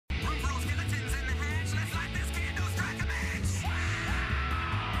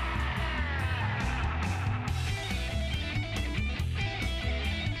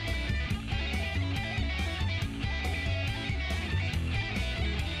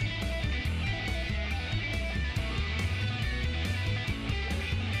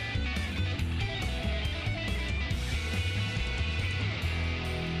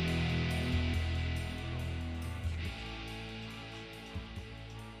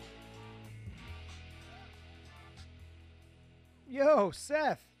Yo,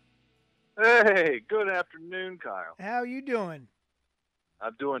 Seth, Hey, good afternoon, Kyle. how you doing?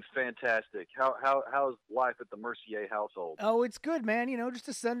 I'm doing fantastic. How's life at the Mercier household? Oh, it's good, man. Just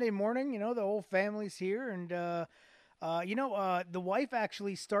a Sunday morning. The whole family's here, and the wife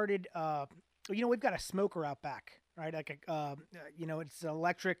actually started. We've got a smoker out back, right? It's an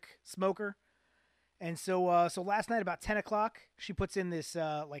electric smoker, and so last night about 10 o'clock, she puts in this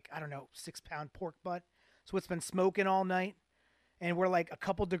like I don't know 6 pound pork butt. So it's been smoking all night, and we're like a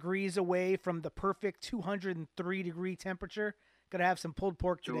couple degrees away from the perfect 203-degree temperature. Gonna have some pulled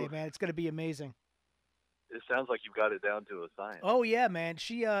pork today, Ooh, man. It's gonna be amazing. it sounds like you've got it down to a science. Oh yeah, man.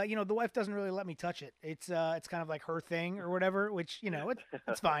 She, the wife doesn't really let me touch it. It's kind of like her thing or whatever, which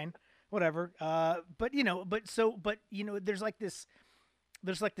it's fine, whatever.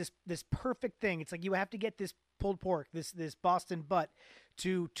 There's like this perfect thing. It's like you have to get this pulled pork, this Boston butt,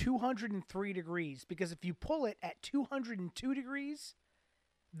 to 203 degrees because if you pull it at 202 degrees,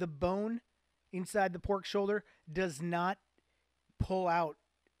 the bone inside the pork shoulder does not pull out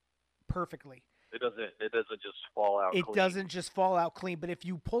perfectly. It doesn't just fall out It clean. doesn't just fall out clean. But if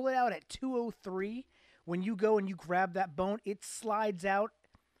you pull it out at 203, when you go and you grab that bone, it slides out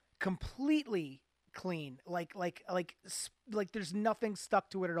completely clean. Like there's nothing stuck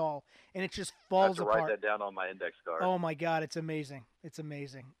to it at all, and it just I have falls to write apart. that down on my index card. Oh my god, it's amazing. It's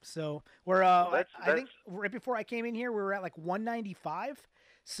amazing. So we're Well, I think right before I came in here we were at like 195.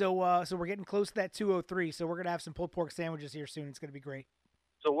 So we're getting close to that 203. So we're gonna have some pulled pork sandwiches here soon. It's gonna be great.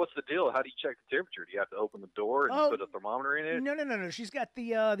 so. What's the deal? How do you check the temperature? Do you have to open the door and Oh put a thermometer in it? no, no, no, no. She's got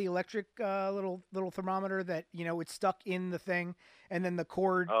the electric little thermometer that it's stuck in the thing, and then the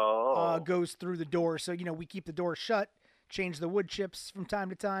cord Oh, goes through the door. So we keep the door shut, change the wood chips from time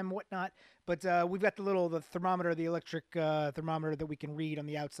to time, whatnot. But we've got the thermometer, the electric thermometer that we can read on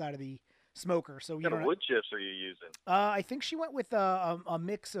the outside of the smoker. So what you kind don't. of wood chips are you using? I think she went with a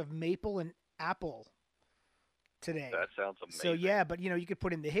mix of maple and apple today. That sounds So amazing. yeah, but you could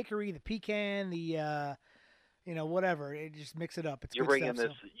put in the hickory, the pecan, the whatever. It just mix it up. It's You're good bringing stuff.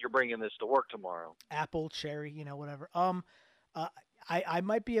 this. So You're bringing this to work tomorrow. apple, cherry, whatever. Uh, I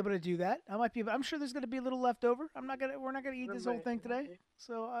might be able to do that. I might be. I'm sure there's going to be a little left over. We're not gonna eat this whole thing today,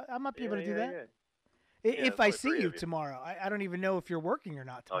 so I might be able Yeah, to do yeah, that. yeah. Yeah, If there's I only see three you of you. tomorrow, I don't even know if you're working or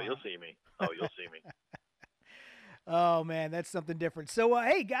not Oh, you'll tomorrow. see me. Oh, you'll see me. Oh man, that's something different. So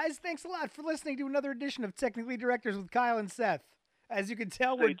hey guys, thanks a lot for listening to another edition of Technically Directors with Kyle and Seth. As you can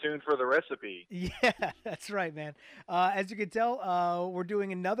tell, Stay we're tuned for the recipe. yeah, that's right, man. As you can tell, we're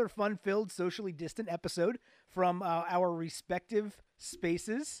doing another fun-filled, socially distant episode from our respective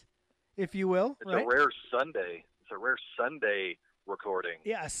spaces, if you will. It's a Right? rare Sunday. It's a rare Sunday recording.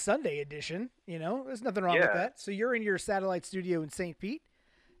 Yeah, a Sunday edition. There's nothing wrong with Yeah, that. So you're in your satellite studio in St. Pete,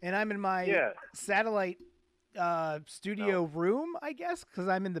 and I'm in my yeah. satellite No. studio room, I guess, because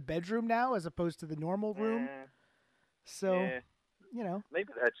I'm in the bedroom now as opposed to the normal room. Eh, So, yeah. you know,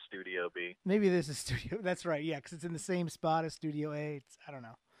 Maybe that's Studio B. maybe this is studio. That's right. Yeah, because it's in the same spot as Studio A. I don't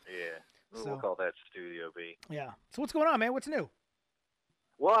know. Yeah. We'll So, call that Studio B. yeah. So what's going on, man? What's new?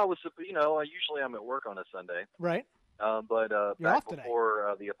 Well, usually I'm at work on a Sunday, Right? but You're back off today.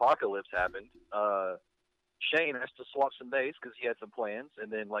 before the apocalypse happened, Shane asked to swap some days because he had some plans,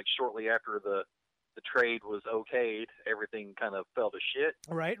 and then like shortly after the trade was okayed, everything kind of fell to shit.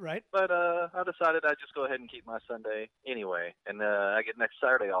 Right, right. But I decided I'd just go ahead and keep my Sunday anyway, and I get next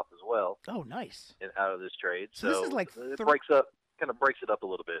Saturday off as well Oh, nice. out of this trade. So this is like It breaks it up a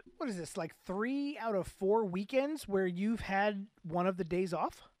little bit. what is this? Like 3 out of 4 weekends where you've had one of the days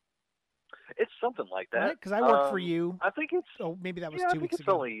off, It's something like that. right? Because I work for you. I think it's Oh, maybe that was yeah. I 2 think weeks it's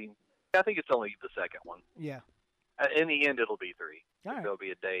ago. only. I think it's only the second one. Yeah. In the end, it'll be three. All right. There'll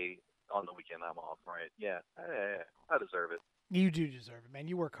be a day on the weekend I'm off. Right? Yeah. I deserve it. You do deserve it, man.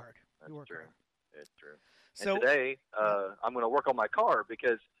 You work hard. That's You work true. hard. It's true. So And today, yeah. I'm going to work on my car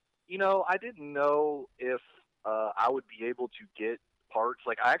because I didn't know if I would be able to get parts.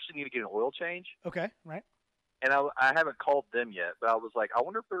 Like, I actually need to get an oil change, Okay, right. and I haven't called them yet. But I was like, I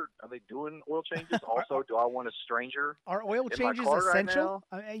wonder if are they doing oil changes also? Do I want a stranger Are oil in my changes car right essential?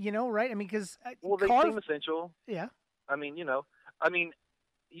 now? Right? I mean, because Well, they car. seem essential. Yeah. I mean,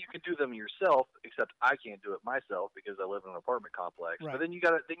 you can do them yourself, except I can't do it myself because I live in an apartment complex. Right. But then you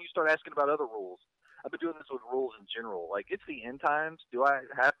start asking about other rules. I've been doing this with rules in general. Like, it's the end times. Do I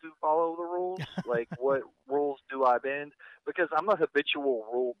have to follow the rules? Like, what rules do I bend? Because I'm a habitual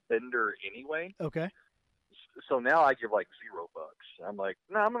rule bender anyway. Okay. So now I give like $0. I'm like,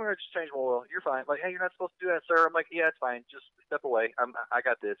 no, I'm gonna just change my oil. You're fine. Like, hey, you're not supposed to do that, sir. I'm like, yeah, it's fine. Just step away. I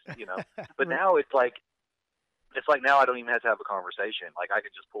got this. But Right. now it's like now I don't even have to have a conversation. Like, I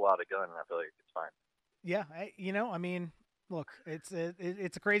could just pull out a gun and I feel like it's fine. Yeah. I mean, Look, it's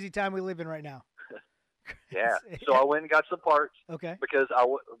a crazy time we live in right now. Yeah. So I went and got some parts Okay. because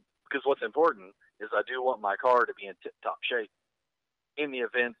because what's important is I do want my car to be in tip-top shape in the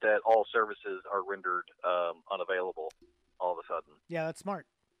event that all services are rendered unavailable all of a sudden. Yeah, that's smart.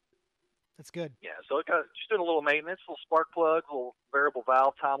 That's good. Yeah, so it got just doing a little maintenance, a little spark plug, a little variable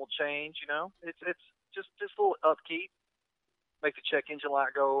valve time will change. You know, it's just a little upkeep, make the check engine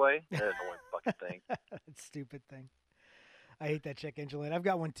light go away. That annoying fucking thing. That stupid thing. I hate that check engine light. I've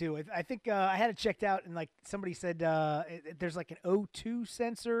got one too. I think I had it checked out, and like somebody said, there's like an O2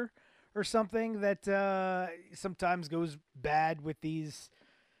 sensor or something that sometimes goes bad with these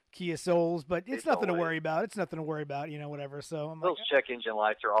Kia Souls, but it's nothing to worry about. It's nothing to worry about, whatever. So I'm Those like, check engine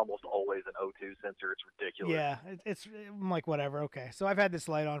lights are almost always an O2 sensor. It's ridiculous. yeah, I'm like, whatever. Okay. So I've had this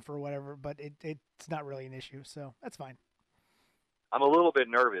light on for whatever, but it's not really an issue. So that's fine. I'm a little bit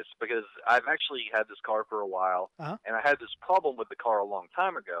nervous because I've actually had this car for a while, and I had this problem with the car a long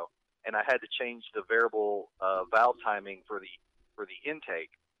time ago, and I had to change the variable valve timing for the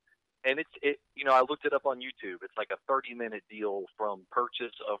intake. And I looked it up on YouTube. It's like a 30-minute deal from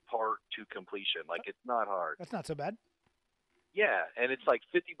purchase of part to completion. Like, it's not hard. That's not so bad. Yeah, and it's like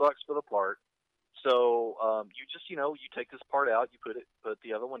 $50 for the part. So you just you take this part out, you put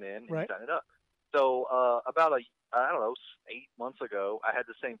the other one in, and right. you tighten it up. So about 8 months ago, I had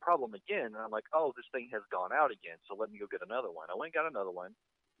the same problem again, and I'm like, oh, this thing has gone out again. So let me go get another one. I went and got another one,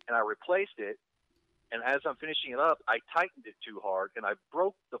 and I replaced it. And as I'm finishing it up, I tightened it too hard, and I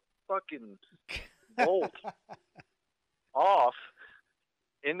broke the fucking bolt off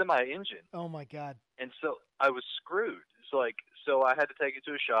into my engine. Oh my God. And so I was screwed. So I had to take it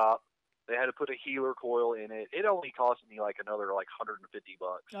to a shop. They had to put a healer coil in it. It only cost me like another $150.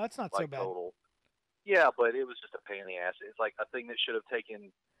 Oh, that's not so bad. Total. Yeah, but it was just a pain in the ass. It's like a thing that should have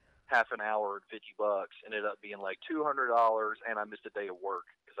taken half an hour and $50 ended up being like $200, and I missed a day of work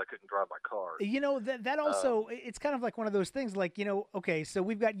because I couldn't drive my car. That also, it's kind of like one of those things like, okay, so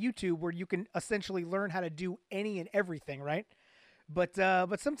we've got YouTube where you can essentially learn how to do any and everything, right? But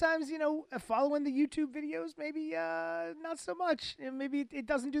sometimes, following the YouTube videos, maybe not so much. Maybe it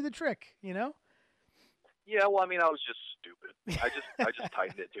doesn't do the trick, Yeah, well, I mean, I was just stupid. I just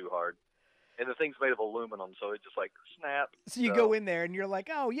tightened it too hard. And the thing's made of aluminum, so it just snap. So you go in there and you're like,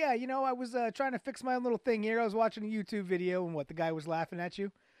 oh yeah, I was trying to fix my own little thing here. I was watching a YouTube video, and the guy was laughing at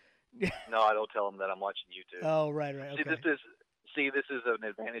you. No, I don't tell him that I'm watching YouTube. Oh, right. Okay. This is an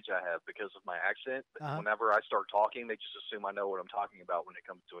advantage I have because of my accent. Whenever I start talking, they just assume I know what I'm talking about when it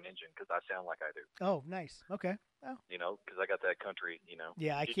comes to an engine because I sound like I do. Oh, nice. Okay. Oh. Because I got that country,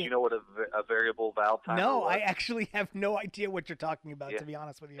 Yeah, I can't. You know what a variable valve timer No, was? I actually have no idea what you're talking about, to be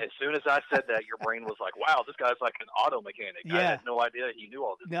honest with you. As soon as I said that, your brain was like, wow, this guy's like an auto mechanic. Yeah. I had no idea he knew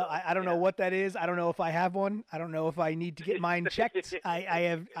all this stuff. I don't know what that is. I don't know if I have one. I don't know if I need to get mine checked.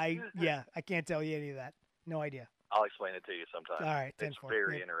 I can't tell you any of that. No idea. I'll explain it to you sometime. All right, it's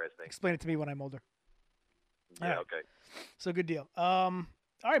very interesting. Explain it to me when I'm older. Yeah, okay. So good deal. All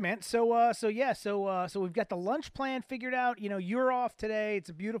right, man. So we've got the lunch plan figured out. You're off today. It's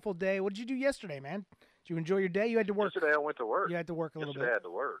a beautiful day. What did you do yesterday, man? Did you enjoy your day? You had to work. Yesterday I went to work. You had to work a little bit. Yesterday I had to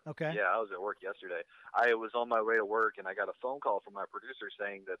work. Okay. Yeah, I was at work yesterday. I was on my way to work, and I got a phone call from my producer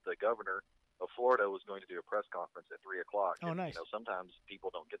saying that the governor of Florida was going to do a press conference at 3 o'clock. Oh, nice. Sometimes people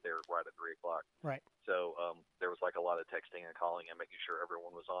don't get there right at 3 o'clock. Right. So there was a lot of texting and calling and making sure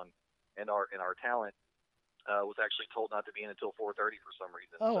everyone was on. And our talent was actually told not to be in until 4:30 for some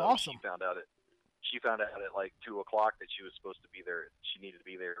reason. Oh, so awesome. She found out at 2 o'clock that she was supposed to be there. She needed to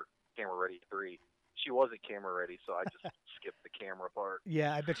be there camera ready at 3. She wasn't camera ready, so I just skipped the camera part.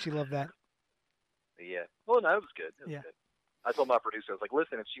 Yeah, I bet she loved that. Yeah. Well, no, it was good. It was good. I told my producer, I was like,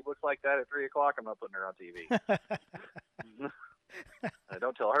 listen, if she looks like that at 3 o'clock, I'm not putting her on TV.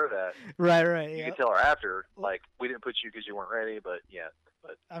 Don't tell her that. Right. You can tell her after, we didn't put you because you weren't ready, but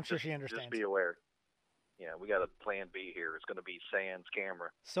I'm sure she understands. Just be aware. Yeah, we got a plan B here. It's going to be sans camera.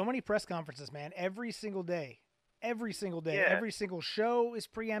 So many press conferences, man, every single day. Every single day, yeah. Every single show is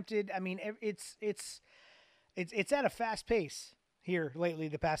preempted. I mean, it's at a fast pace here lately.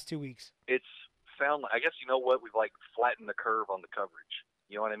 The past 2 weeks, it's found. I guess we've flattened the curve on the coverage.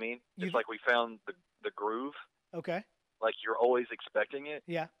 You know what I mean? It's like we found the groove. Okay. Like you're always expecting it.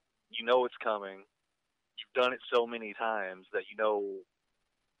 Yeah. You know it's coming. You've done it so many times that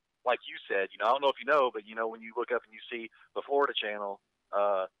like you said, I don't know if you know, but when you look up and you see the Florida channel,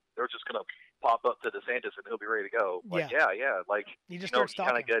 they're just gonna pop up to DeSantis and he'll be ready to go. Yeah. Like you just start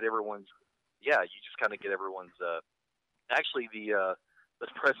kind of get everyone's. Yeah, you just kind of get everyone's. Actually, the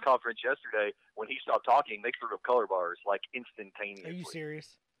press conference yesterday when he stopped talking, they threw up color bars instantaneously. Are you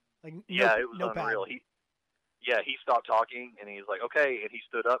serious? It was unreal. yeah, he stopped talking and he's like, okay, and he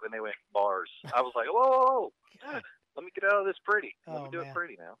stood up and they went bars. I was like, whoa, God. let me get out of this pretty. Let me Oh do it man,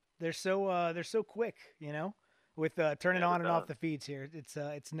 pretty now. they're so quick, you know, with turning Yeah, they're on and off done. the feeds here.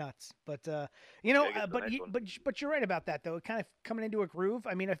 It's nuts. But Yeah, get to the next one. but you're right about that though. Kind of coming into a groove.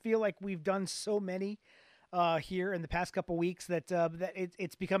 I mean, I feel like we've done so many here in the past couple weeks that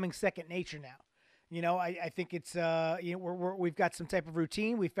it's becoming second nature now. You know, I think it's you know we've got some type of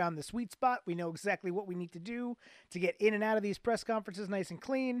routine. We found the sweet spot. We know exactly what we need to do to get in and out of these press conferences nice and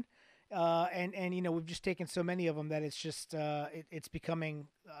clean. And you know we've just taken so many of them that it's just it's becoming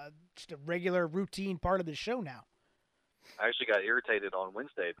just a regular routine part of the show now. I actually got irritated on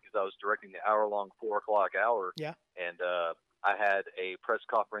Wednesday because I was directing the hour-long 4 o'clock hour, Yeah. and I had a press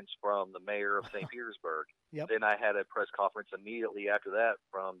conference from the mayor of St. Petersburg. Yep. Then I had a press conference immediately after that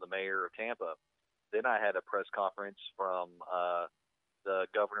from the mayor of Tampa. Then I had a press conference from the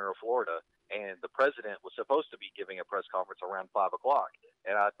governor of Florida, and the president was supposed to be giving a press conference around 5 o'clock.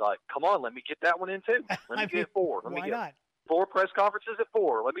 And I thought, come on, let me get that one in too. Let me get 4. Let me why get not? 4 press conferences at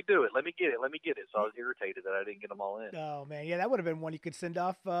 4. Let me do it. Let me get it. Let me get it. So I was irritated that I didn't get them all in. Oh man, yeah, that would have been one you could send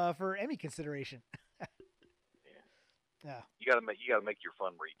off for Emmy consideration. Yeah. You gotta make your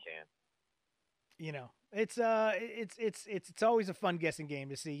fun where you can. You know, it's always a fun guessing game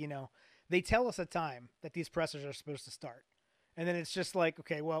to see. You know, they tell us a time that these pressers are supposed to start, and then it's just like,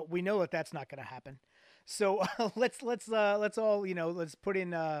 okay, well, we know that that's not going to happen. So let's all, you know, let's put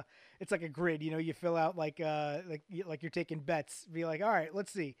in it's like a grid, you know, you fill out like you're taking bets, be like, all right,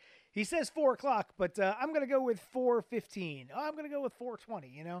 let's see, he says 4 o'clock, but I'm gonna go with 4:15. Oh, I'm gonna go with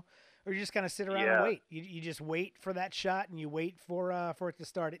 4:20, you know, or you just kind of sit around and wait. You just wait for that shot and you wait for it to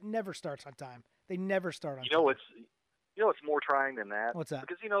start. It never starts on time. They never start on time. You know what's more trying than that? What's that?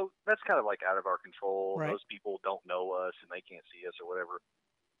 Because, you know, that's kind of like out of our control. Right. Those people don't know us and they can't see us or whatever.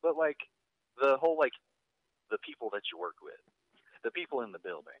 But like the whole like the people that you work with, the people in the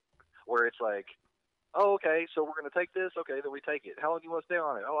building, where it's like, oh, okay, so we're going to take this. Okay, then we take it. How long do you want to stay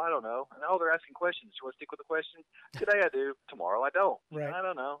on it? Oh, I don't know. And, oh, they're asking questions. You want to stick with the question? Today I do. Tomorrow I don't. Right. I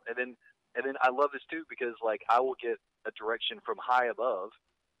don't know. And then I love this too because like I will get a direction from high above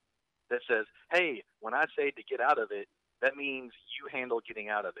that says, hey, when I say to get out of it, that means you handle getting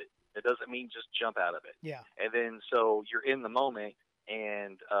out of it. It doesn't mean just jump out of it. Yeah. And then so you're in the moment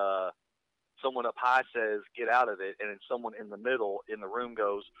and someone up high says get out of it, and then someone in the middle in the room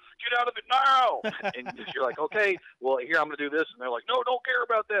goes, get out of it now. And you're like, okay, well, here, I'm going to do this. And they're like, no, don't care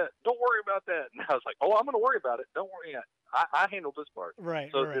about that. Don't worry about that. And I was like, oh, I'm going to worry about it. Don't worry. I handled this part. Right.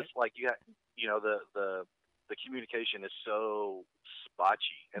 So right. it's like you know, the communication is so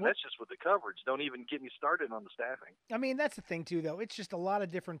spotchy, and that's just with the coverage. Don't even get me started on the staffing. I mean, that's the thing too, though. It's just a lot of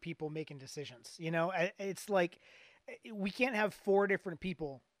different people making decisions. You know, it's like we can't have 4 different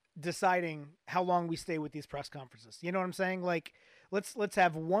people deciding how long we stay with these press conferences. You know what I'm saying? Like, let's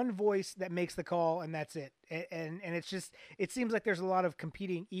have one voice that makes the call, and that's it. And it's just, it seems like there's a lot of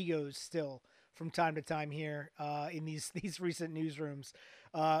competing egos still from time to time here in these recent newsrooms,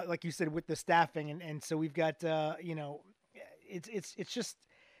 like you said, with the staffing, and so we've got you know, it's just,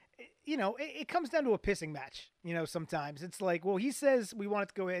 you know, it comes down to a pissing match. You know, sometimes it's like, well, he says we want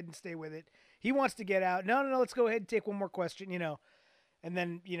to go ahead and stay with it. He wants to get out. No, let's go ahead and take one more question. You know, and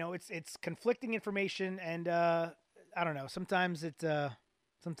then you know it's conflicting information, and I don't know. Sometimes it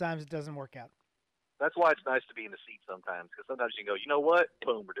doesn't work out. That's why it's nice to be in the seat sometimes, because sometimes you can go, you know what?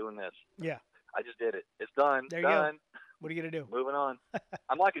 Boom, we're doing this. Yeah. I just did it. It's done. There you done. Go. What are you gonna do? Moving on.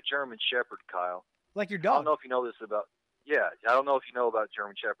 I'm like a German Shepherd, Kyle. Like your I dog. don't know if you know this about. Yeah, I don't know if you know about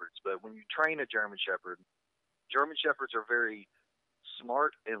German Shepherds, but when you train a German Shepherd are very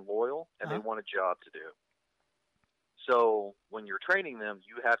smart and loyal, and they want a job to do. So when you're training them,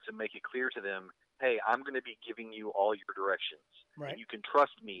 you have to make it clear to them, hey, I'm going to be giving you all your directions. Right. And you can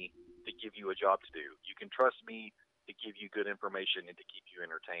trust me to give you a job to do. You can trust me to give you good information and to keep you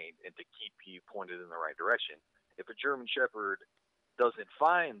entertained and to keep you pointed in the right direction. If a German Shepherd doesn't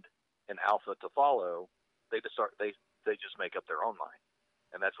find an alpha to follow, they just make up their own mind.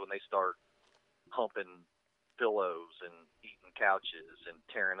 And that's when they start humping pillows and eating couches and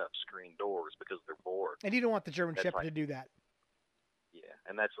tearing up screen doors because they're bored. And you don't want the German Shepherd to do that. Yeah,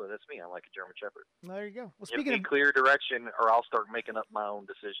 and that's me. I'm like a German Shepherd. Well, there you go. Well, speaking of clear direction, or I'll start making up my own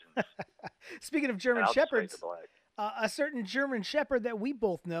decisions. Speaking of German Shepherds, a certain German Shepherd that we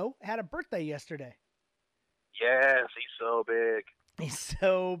both know had a birthday yesterday. Yes, he's so big. He's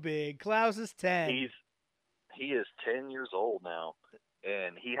so big. Klaus is 10. He is 10 years old now,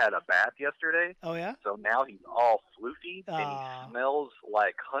 and he had a bath yesterday. Oh yeah. So now he's all floofy, and he smells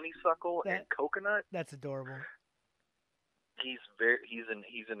like honeysuckle and coconut. That's adorable. He's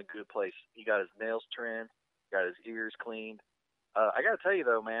in a good place. He got his nails trimmed. got his ears cleaned. I got to tell you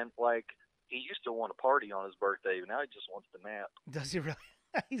though, man, like he used to want to party on his birthday, but now he just wants to nap. Does he really?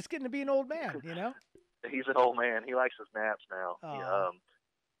 He's getting to be an old man, you know? He's an old man. He likes his naps now. Oh.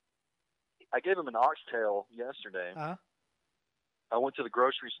 I gave him an oxtail yesterday. Uh-huh. I went to the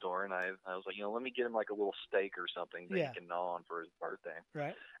grocery store and I was like, let me get him like a little steak or something that Yeah. he can gnaw on for his birthday.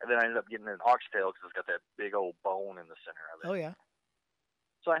 Right. And then I ended up getting an oxtail because it's got that big old bone in the center of it. Oh, yeah.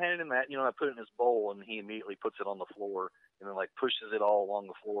 So I handed him that, I put it in his bowl and he immediately puts it on the floor and then like pushes it all along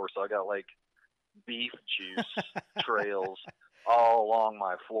the floor. So I got like beef juice trails all along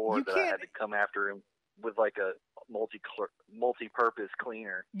my floor that I had to come after him with like a multi-purpose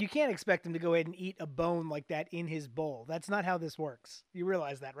cleaner. You can't expect him to go ahead and eat a bone like that in his bowl. That's not how this works. You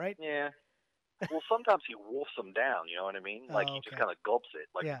realize that, right? Yeah. Well, sometimes he wolfs them down. You know what I mean? Like he just kind of gulps it,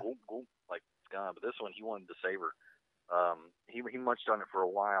 like gulp, gulp, like it's gone. But this one, he wanted to savor. He munched on it for a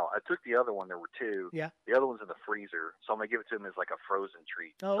while. I took the other one. There were two. Yeah. The other one's in the freezer, so I'm gonna give it to him as like a frozen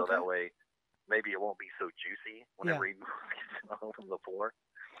treat. Oh, okay. So that way, maybe it won't be so juicy whenever he gets home from the floor.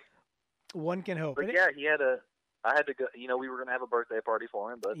 One can hope. But yeah, I had to go. We were gonna have a birthday party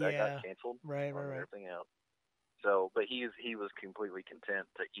for him, but that got canceled. Right. Everything else. So, but he was completely content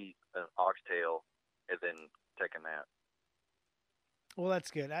to eat an oxtail and then take a nap. Well,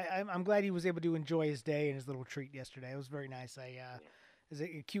 that's good. I'm glad he was able to enjoy his day and his little treat yesterday. It was very nice. There's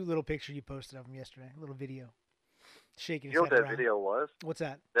a cute little picture you posted of him yesterday, a little video. Shaking his head around. You know what that video was? What's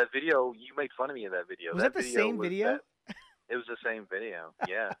that? That video, you made fun of me in that video. Was that the same video? It was the same video,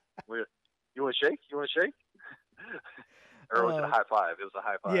 yeah. You want to shake? You want to shake? Or was it a high five? It was a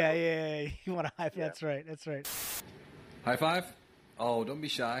high five. Yeah. You want a high five? Yeah. That's right. High five? Oh, don't be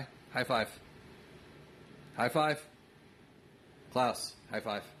shy. High five. High five. Klaus, high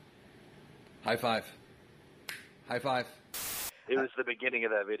five. High five. High five. It was the beginning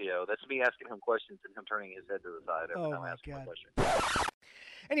of that video. That's me asking him questions and him turning his head to the side every time I ask him a question.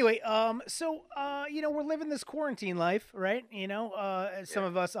 Anyway, so we're living this quarantine life, right? Some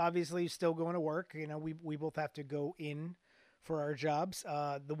of us obviously still going to work. We both have to go in for our jobs.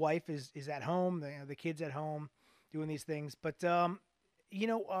 The wife is at home, the kids at home doing these things. But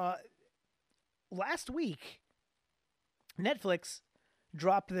last week Netflix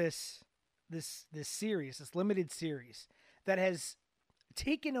dropped this series, this limited series that has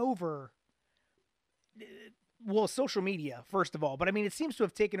taken over social media, first of all, but I mean, it seems to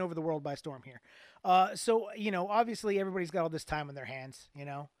have taken over the world by storm here. So, obviously everybody's got all this time on their hands,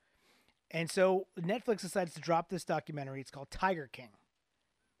 and so Netflix decides to drop this documentary. It's called Tiger King.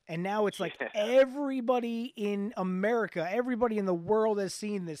 And now it's like everybody in America, everybody in the world has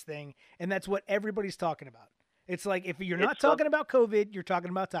seen this thing, and that's what everybody's talking about. It's like, if you're not talking about COVID, you're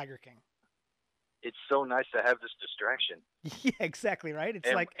talking about Tiger King. It's so nice to have this distraction. Yeah, exactly, right? It's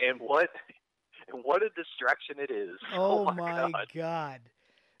and what a distraction it is. Oh my God.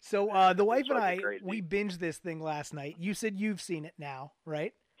 So the wife and I, we binged this thing last night. You said you've seen it now,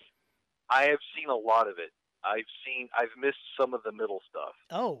 right? I have seen a lot of it. I've missed some of the middle stuff.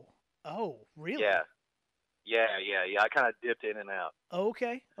 Oh, really? Yeah. I kind of dipped in and out.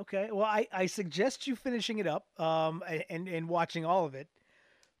 Okay. Well, I suggest you finishing it up, and watching all of it.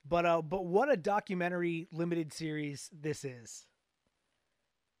 But what a documentary limited series this is.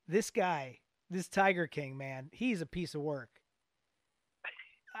 This guy, this Tiger King, man, he's a piece of work.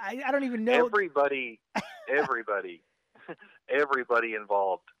 I don't even know. Everybody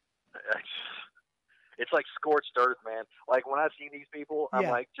involved. It's like scorched earth, man. Like when I see these people, I'm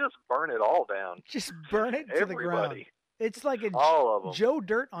like, just burn it all down. Just burn it to the ground. It's like all of them. Joe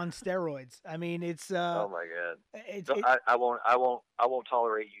Dirt on steroids. I mean, it's. Oh my God! I won't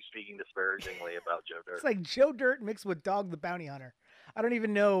tolerate you speaking disparagingly about Joe Dirt. It's like Joe Dirt mixed with Dog the Bounty Hunter. I don't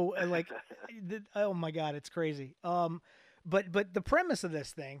even know. Like, oh my God, it's crazy. But the premise of this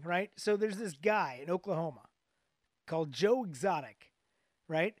thing, right? So there's this guy in Oklahoma called Joe Exotic,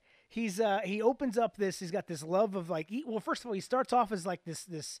 right? He opens up this. He's got this love of first of all, he starts off as like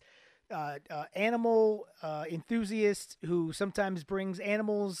this animal enthusiast who sometimes brings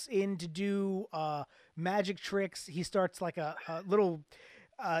animals in to do magic tricks. He starts like a little.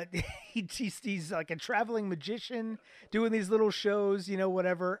 He's like a traveling magician doing these little shows,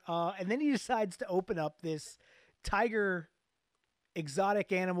 whatever. And then he decides to open up this tiger,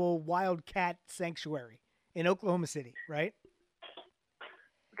 exotic animal, wildcat sanctuary in Oklahoma City, right?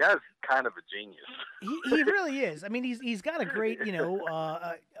 The guy's kind of a genius. He really is. I mean, he's got a great,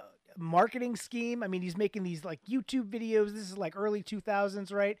 marketing scheme. I mean, he's making these like YouTube videos. This is like early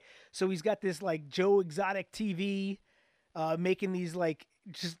 2000s, right? So he's got this like Joe Exotic TV, making these like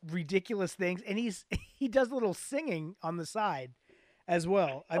just ridiculous things, and he does a little singing on the side as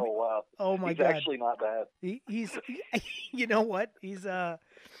well. I Oh mean, wow, oh my he's God, actually not bad. he's you know what? He's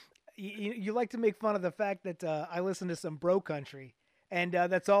you like to make fun of the fact that I listen to some bro country, and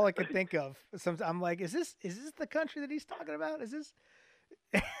that's all I can think of. Sometimes I'm like, is this the country that he's talking about? Is this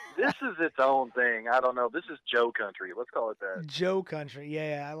This is its own thing. I don't know. This is Joe country. Let's call it that. Joe country?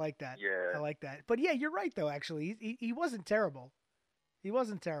 Yeah, I like that. I Yeah, like that. But yeah, you're right though. Actually, he wasn't terrible. He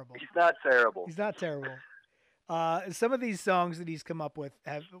wasn't terrible. he's not terrible. He's not terrible. Some of these songs that he's come up with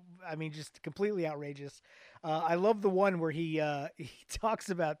have, I mean, just completely outrageous. I love the one where he he talks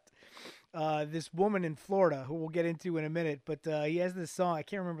about this woman in Florida who we'll get into in a minute, but he has this song. I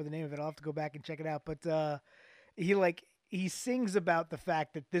can't remember the name of it. I'll have to go back and check it out. But he sings about the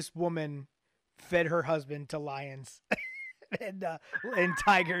fact that this woman fed her husband to lions and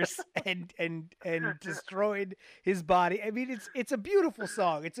tigers and destroyed his body. I mean, it's a beautiful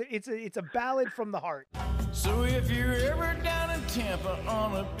song. It's a ballad from the heart. So if you're ever down in Tampa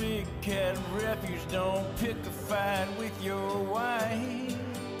on a big cat refuge, don't pick a fight with your wife.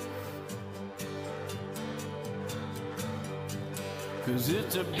 'Cause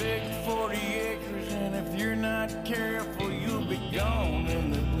it's a big 40 acres, and if you're not careful, you'll be gone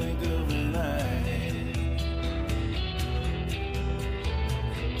in the blink of an eye.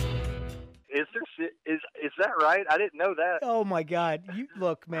 Is that right? I didn't know that. Oh my God! You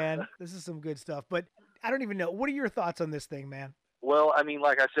look, man. This is some good stuff. But I don't even know. What are your thoughts on this thing, man? Well, I mean,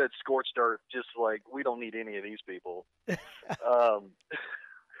 like I said, scorched earth. Just like we don't need any of these people.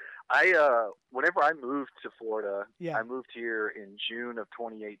 Whenever I moved to Florida, Yeah. I moved here in June of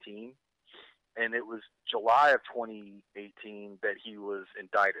 2018, and it was July of 2018 that he was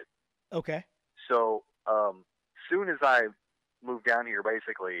indicted. Okay. So, soon as I moved down here,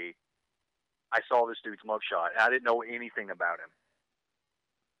 basically, I saw this dude's mugshot, and I didn't know anything about him.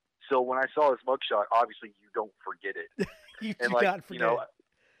 So when I saw his mugshot, obviously you don't forget it. You And do like, not forget.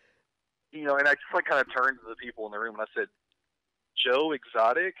 and I just like kind of turned to the people in the room and I said, Joe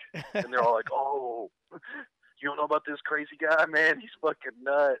Exotic? And they're all like, oh, you don't know about this crazy guy, man? He's fucking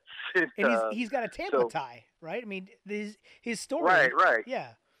nuts. And he's got a Tampa so- tie, right? I mean, his story. Right.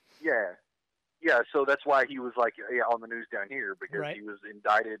 Yeah. Yeah, so that's why he was like on the news down here, because Right. he was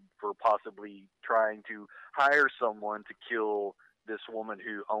indicted for possibly trying to hire someone to kill this woman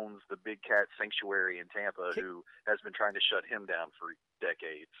who owns the Big Cat Sanctuary in Tampa, who has been trying to shut him down for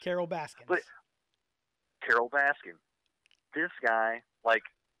decades. Carol Baskins. But Carol Baskin, this guy, like,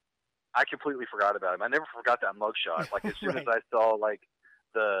 I completely forgot about him. I never forgot that mugshot. Like as soon as I saw like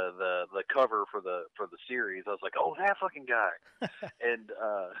the cover for the series, I was like, oh, that fucking guy. And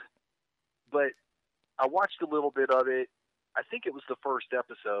but I watched a little bit of it. I think it was the first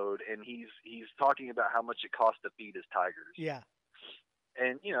episode, and he's talking about how much it costs to feed his tigers. Yeah.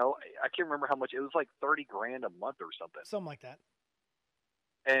 And I can't remember how much. It was like $30,000 a month or something. Something like that.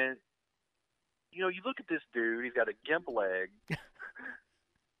 And you look at this dude. He's got a gimp leg,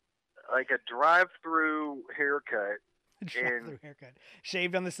 like a drive-through haircut, Drive-through haircut.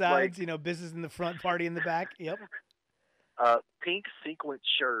 Shaved on the sides, business in the front, party in the back. Yep. pink sequin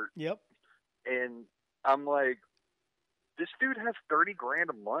shirt. Yep. And I'm like, this dude has $30,000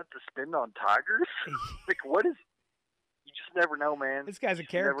 a month to spend on tigers? Like, what is? You just never know, man. This guy's a You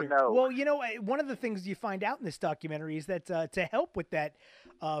just character. Never know. Well, one of the things you find out in this documentary is that to help with that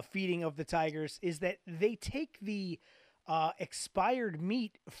feeding of the tigers is that they take the expired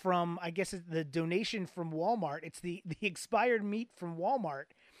meat from, I guess it's the donation from Walmart. It's the expired meat from Walmart,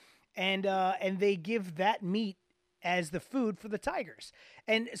 and they give that meat as the food for the tigers.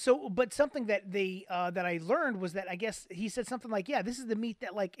 And so, but something that they that I learned was that I guess he said something like, yeah, this is the meat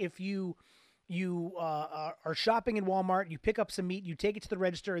that, like, if you are shopping in Walmart, you pick up some meat, you take it to the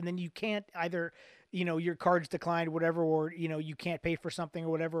register, and then you can't either, your card's declined, whatever, or, you can't pay for something or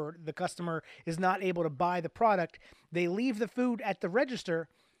whatever, or the customer is not able to buy the product. They leave the food at the register,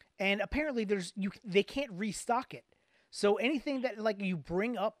 and apparently they can't restock it. So anything that, like, you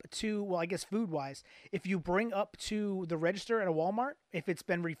bring up to, well, I guess food-wise, if you bring up to the register at a Walmart, if it's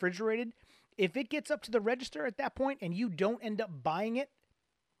been refrigerated, if it gets up to the register at that point and you don't end up buying it,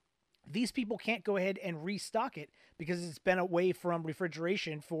 these people can't go ahead and restock it because it's been away from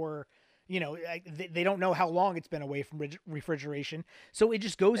refrigeration for, they don't know how long it's been away from refrigeration. So it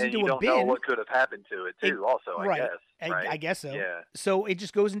just goes into a bin. You don't know what could have happened to it too. Also, I guess. Right? I guess so. Yeah. So it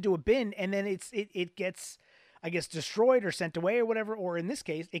just goes into a bin, and then it gets, I guess, destroyed or sent away or whatever. Or in this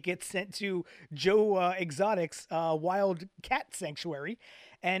case, it gets sent to Joe Exotic's wild cat sanctuary.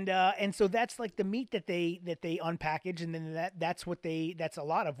 And so that's like the meat that they unpackage, and then that's a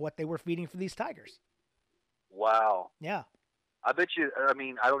lot of what they were feeding for these tigers. Wow. Yeah. I bet you. I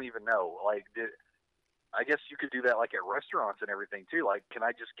mean, I don't even know. Like, I guess you could do that like at restaurants and everything too. Like, can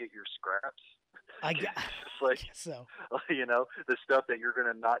I just get your scraps? I guess, It's like, so. you know, the stuff that you're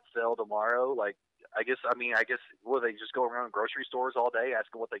gonna not sell tomorrow. Like, I guess will they just go around grocery stores all day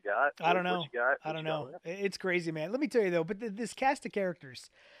asking what they got? I don't know. What you got? I What don't you got know. left? It's crazy, man. Let me tell you though, but this cast of characters,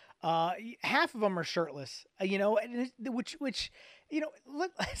 half of them are shirtless. You know, and which you know,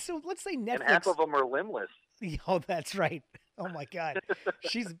 so let's say Netflix. And half of them are limbless. Oh, that's right. Oh my God,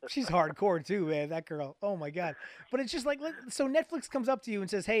 she's hardcore too, man. That girl. Oh my God. But it's just like, so Netflix comes up to you and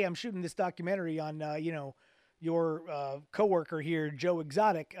says, "Hey, I'm shooting this documentary on, you know, your coworker here, Joe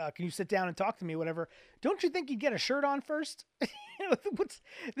Exotic. Can you sit down and talk to me, whatever?" Don't you think you'd get a shirt on first? You know, what's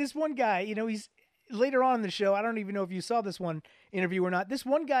this one guy? You know, he's later on in the show. I don't even know if you saw this one interview or not. This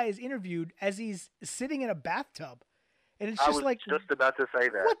one guy is interviewed as he's sitting in a bathtub, and it's I just was like, just about to say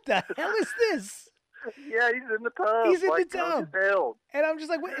that. what the hell is this? Yeah, he's in the tub. He's in like, the tub. drunk as hell. And I'm just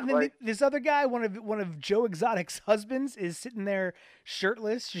like, what? And then Like- this other guy, one of Joe Exotic's husbands, is sitting there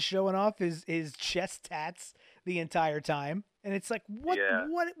shirtless, just showing off his chest tats the entire time. And it's like, what? Yeah.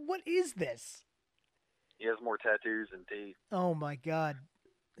 What is this? He has more tattoos than teeth. Oh my God,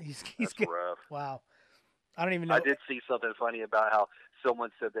 he's That's good. rough. Wow. I don't even know. I did see something funny about how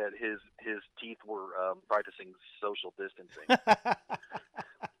someone said that his teeth were practicing social distancing.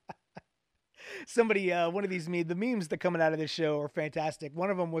 Somebody, one of these the memes that coming out of this show are fantastic. One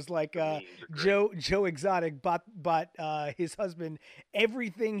of them was like, memes are great. Joe Exotic bought his husband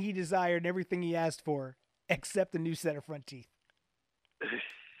everything he desired and everything he asked for, except a new set of front teeth.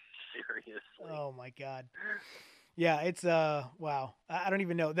 Seriously. Oh my God. Yeah, it's wow. I don't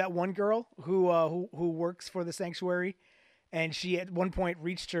even know that one girl who works for the sanctuary, and she at one point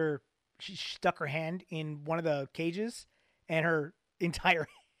she stuck her hand in one of the cages, and her entire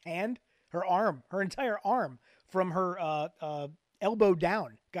hand. Her entire arm from her elbow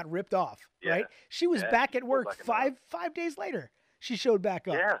down got ripped off, Yeah. right? She was Yeah, back she at pulled work back 5 days later. She showed back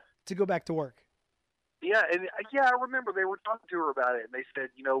up Yeah. to go back to work. Yeah, and I remember they were talking to her about it, and they said,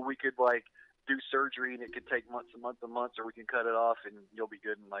 you know, we could like do surgery, and it could take months and months and months, or we can cut it off, and you'll be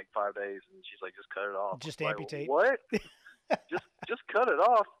good in like 5 days. And she's like, just cut it off. Just Like, amputate. What? just cut it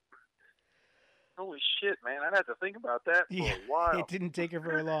off. Holy shit, man! I'd have to think about that for Yeah, a while. it didn't take her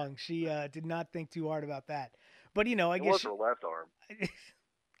very long. She did not think too hard about that. But you know, I It guess was her left arm.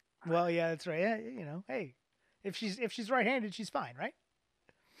 well, yeah, that's right. Yeah, you know, hey, if she's right-handed, she's fine, right?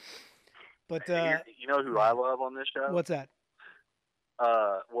 But You know who I love on this show? what's that?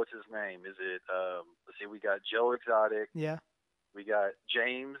 What's his name? Is it? Let's see. We got Joe Exotic. Yeah. We got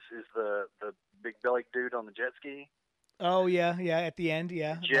James, is the big belly dude on the jet ski. Oh yeah, yeah. At the end,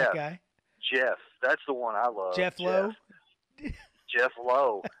 yeah, Jeff. that guy, Jeff, that's the one I love. Jeff Lowe. Jeff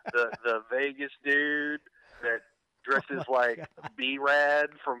Lowe, the Vegas dude that dresses my like God. B-Rad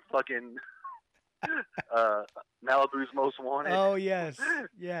from fucking Malibu's Most Wanted. Oh yes,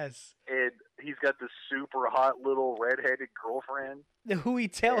 yes. And he's got this super hot little redheaded girlfriend. Who he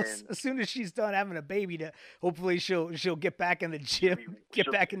tells And- as soon as she's done having a baby to hopefully she'll get back in the gym, get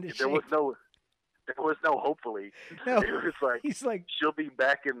She'll- back into there shape. was no hopefully. No. It was like He's like, she'll be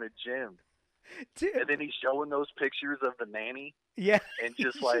back in the gym. dude, And then he's showing those pictures of the nanny, yeah, and he's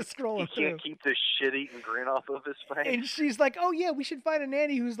just like scrolling he can't through. keep this shit-eating grin off of his face. And she's like, "Oh yeah, we should find a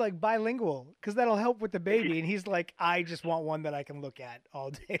nanny who's like bilingual because that'll help with the baby." And he's like, "I just want one that I can look at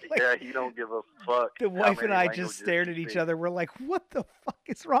all day." Like, Yeah, he don't give a fuck. the how wife and many I languages just stared he at each speaks. other. We're like, "What the fuck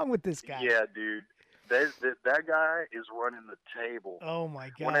is wrong with this guy?" Yeah, dude. That guy is running the table. Oh my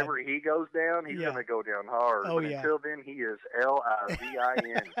god. Whenever he goes down, he's Yeah. gonna go down hard. Oh, but yeah. until then, he is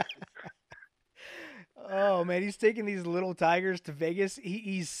Livin. Oh man, he's taking these little tigers to Vegas.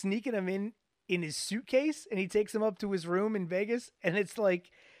 He's sneaking them in his suitcase, and he takes them up to his room in Vegas. And it's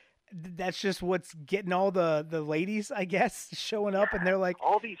like, that's just what's getting all the ladies, I guess, showing up, and they're like,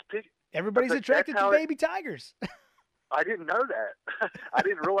 All these pictures. everybody's That's attracted to how it- baby tigers. I didn't know that. I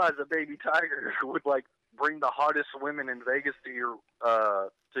didn't realize a baby tiger would like bring the hottest women in Vegas to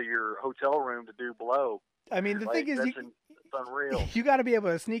your hotel room to do blow. I mean, the Like, thing is, that's it's unreal. you got to be able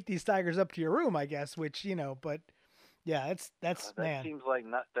to sneak these tigers up to your room, I guess. Which but yeah, that's That man, seems like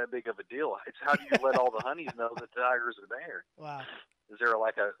not that big of a deal. It's how do you let all the honeys know that the tigers are there? wow. Is there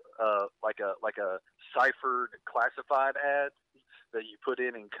like a ciphered classified ad that you put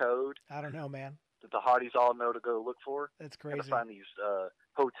in code I don't know, man. that the hotties all know to go look for? That's Gotta crazy. find these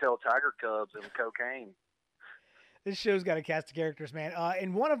hotel tiger cubs and cocaine. This show's got a cast of characters, man.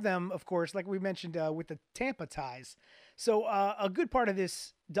 And one of them, of course, like we mentioned, with the Tampa ties. So a good part of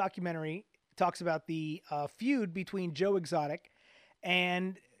this documentary talks about the feud between Joe Exotic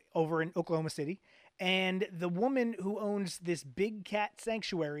and over in Oklahoma City and the woman who owns this big cat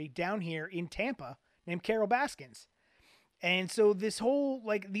sanctuary down here in Tampa named Carol Baskins. And so this whole,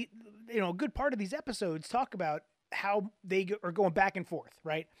 like, a good part of these episodes talk about how they are going back and forth,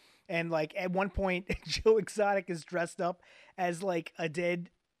 right? And like at one point, Joe Exotic is dressed up as like a dead,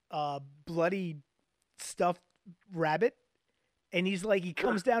 bloody stuffed rabbit. And he's like, he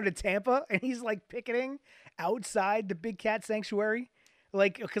comes down to Tampa and he's like picketing outside the Big Cat Sanctuary.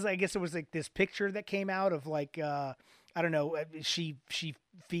 Like, because I guess it was like this picture that came out of like, I don't know, she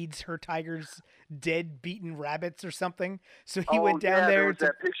feeds her tigers dead, beaten rabbits or something. So he went down there. There was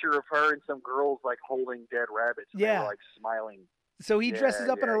that picture of her and some girls like holding dead rabbits. And they were, like smiling. So he dresses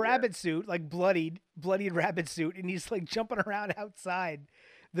up in a rabbit suit, like bloodied rabbit suit, and he's like jumping around outside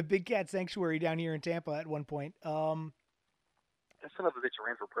the Big Cat Sanctuary down here in Tampa at one point. That son of a bitch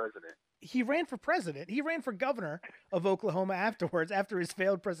ran for president. He ran for president. He ran for governor of Oklahoma afterwards, after his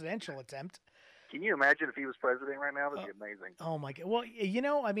failed presidential attempt. Can you imagine if he was president right now? That'd be amazing. Oh my God. Well,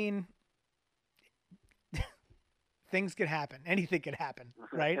 I mean, things could happen. Anything could happen,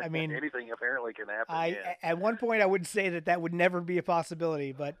 right? I mean, anything apparently can happen. At one point I would say that would never be a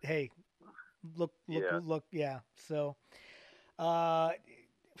possibility, but hey, look. Yeah. So, wilder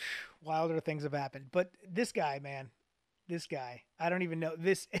things have happened, but this guy, man, I don't even know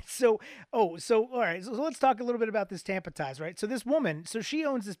this. So all right. So let's talk a little bit about this Tampa Ties, right? So this woman, she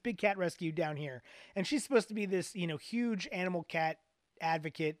owns this Big Cat Rescue down here, and she's supposed to be this, huge animal cat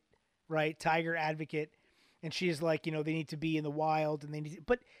advocate, right? Tiger advocate. And she's like, they need to be in the wild, and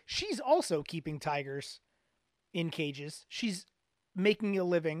but she's also keeping tigers in cages. She's making a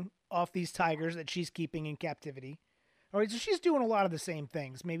living off these tigers that she's keeping in captivity. All right. So she's doing a lot of the same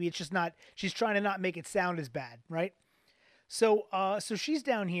things. Maybe it's just she's trying to not make it sound as bad. Right. So she's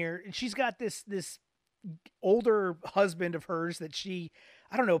down here, and she's got this older husband of hers that she,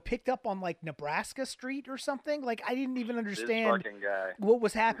 I don't know, picked up on like Nebraska Street or something. Like, I didn't even understand what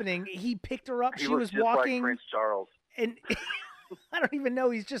was happening. He picked her up. She was just walking. Like Prince Charles. And I don't even know.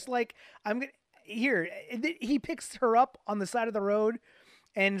 He's just like, he picks her up on the side of the road,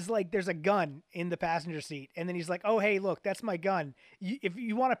 and it's like, there's a gun in the passenger seat. And then he's like, oh, hey, look, that's my gun. If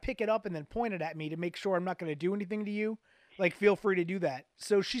you want to pick it up and then point it at me to make sure I'm not going to do anything to you, like, feel free to do that.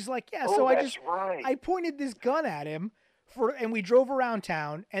 So she's like, yeah. So I pointed this gun at him and we drove around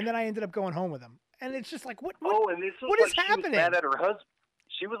town, and then I ended up going home with him. And it's just like, what is happening? She was mad at her husband.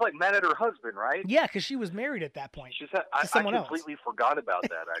 She was like mad at her husband, right? Yeah, because she was married at that point. I completely forgot about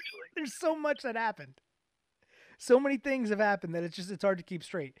that, actually. There's so much that happened. So many things have happened that it's hard to keep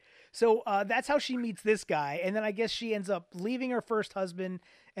straight. So that's how she meets this guy. And then I guess she ends up leaving her first husband,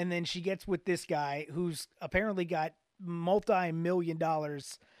 and then she gets with this guy who's apparently got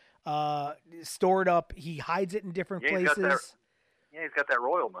multi-million-dollars stored up. He hides it in different places. He's got that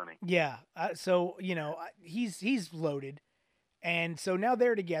royal money. Yeah. So, he's loaded. And so now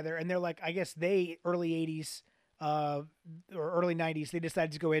they're together, and they're like, I guess early 80s or early 90s, they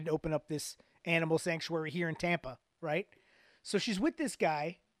decided to go ahead and open up this animal sanctuary here in Tampa, right? So she's with this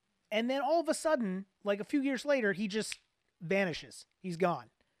guy, and then all of a sudden, like a few years later, he just vanishes. He's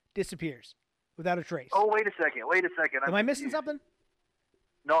gone. Disappears without a trace. Oh, wait a second. Am I missing something?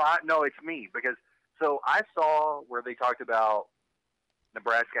 No, it's me, because I saw where they talked about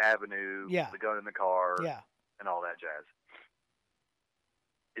Nebraska Avenue, the gun in the car, and all that jazz.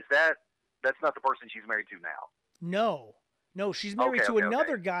 That's not the person she's married to now? No, she's married to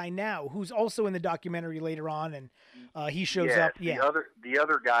another guy now who's also in the documentary later on, and he shows up. Yeah, the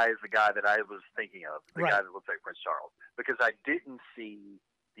other guy is the guy that I was thinking of, the guy that looks like Prince Charles, because I didn't see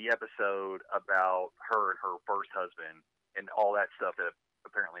the episode about her and her first husband and all that stuff that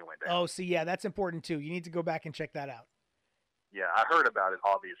apparently went down. Oh, see, yeah, that's important too. You need to go back and check that out. Yeah, I heard about it,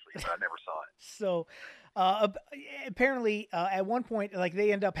 obviously, but I never saw it. So, apparently, at one point, like,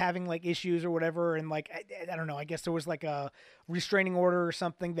 they end up having, like, issues or whatever, and, like, I don't know, I guess there was, like, a restraining order or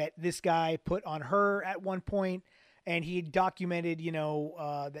something that this guy put on her at one point, and he documented,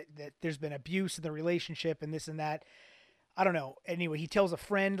 that there's been abuse in the relationship and this and that. I don't know. Anyway, he tells a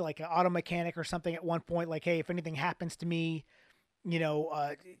friend, like an auto mechanic or something at one point, like, hey, if anything happens to me,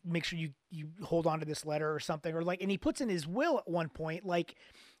 make sure you hold on to this letter or something, or like, and he puts in his will at one point, like,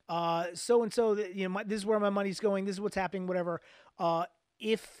 so-and-so, this is where my money's going. This is what's happening, whatever.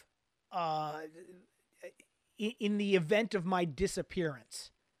 If in the event of my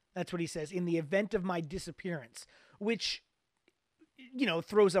disappearance, that's what he says, in the event of my disappearance, which,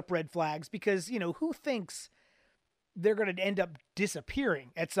 throws up red flags, because, who thinks they're going to end up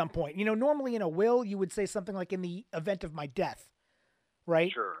disappearing at some point? Normally in a will, you would say something like, in the event of my death.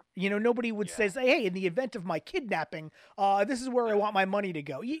 Right? Sure. Nobody would say, hey, in the event of my kidnapping, this is where I want my money to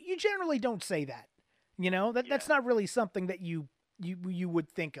go. You generally don't say that. That's not really something that you would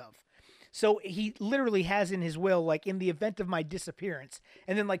think of. So he literally has in his will, like, in the event of my disappearance,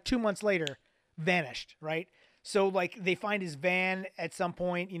 and then like 2 months later, vanished, right? So like they find his van at some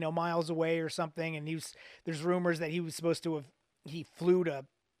point, miles away or something, and there's rumors that he was supposed to have he flew to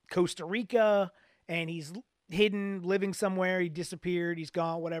Costa Rica and he's hidden, living somewhere. He disappeared, he's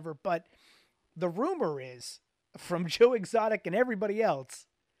gone, whatever. But the rumor is from Joe Exotic and everybody else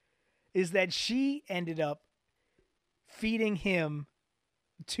is that she ended up feeding him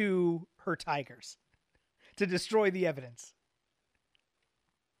to her tigers to destroy the evidence.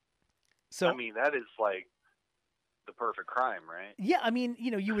 So I mean, that is like the perfect crime, right? yeah, I mean,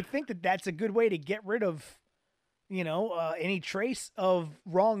 you would think that that's a good way to get rid of, any trace of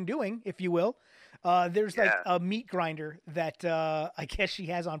wrongdoing, if you will. There's like a meat grinder that I guess she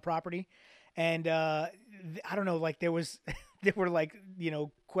has on property, and I don't know, like there were like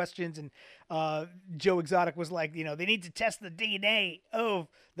questions, and Joe Exotic was like, they need to test the DNA of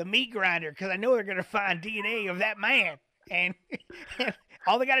the meat grinder because I know they're gonna find DNA of that man, and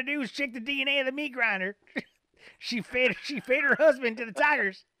all they got to do is check the DNA of the meat grinder. She fed her husband to the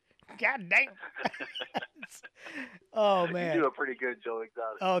tigers. God damn. Oh man, you do a pretty good Joe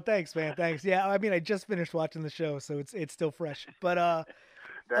Exotic. Oh, thanks, man. Thanks. Yeah, I mean, I just finished watching the show, so it's still fresh. But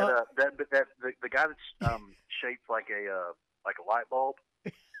the guy that's shaped like a light bulb.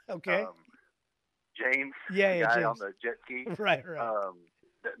 Okay. James. Yeah, the guy James. on the jet ski. Right.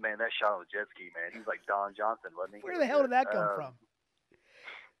 That shot on the jet ski, man. He's like Don Johnson, wasn't he? Where the hell did that come from?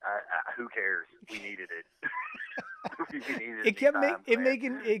 Who cares? We needed it. We needed It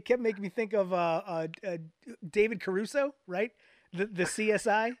kept making me think of David Caruso, right? The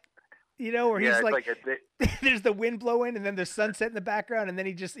CSI, where he's like there's the wind blowing and then there's sunset in the background and then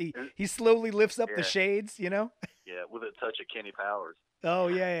he slowly lifts up the shades, Yeah, with a touch of Kenny Powers. Oh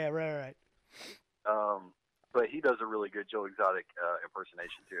yeah, right. But he does a really good Joe Exotic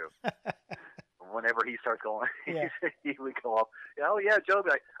impersonation too. Whenever he starts going, he would go off. Oh yeah, Joe would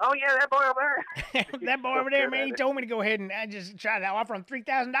be like, oh yeah, that boy over there. That boy over there, man, he told me to go ahead and I just tried to offer him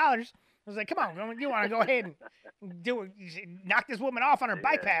 $3,000. I was like, come on, you want to go ahead and do it? Knock this woman off on her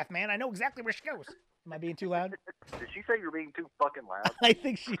bike path, man. I know exactly where she goes. Am I being too loud? Did she say you're being too fucking loud? I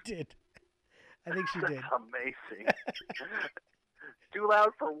think she did. That's amazing. Too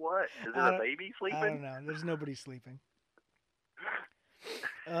loud for what? Is there a baby sleeping? I don't know. There's nobody sleeping.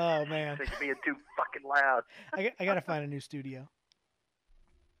 Oh man, you're being too fucking loud. I gotta find a new studio.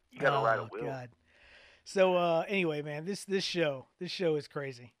 You gotta write a will. God. So anyway, man, this show is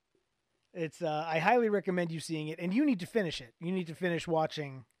crazy. It's I highly recommend you seeing it, and you need to finish it. You need to finish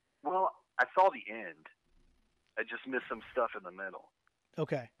watching. Well, I saw the end. I just missed some stuff in the middle.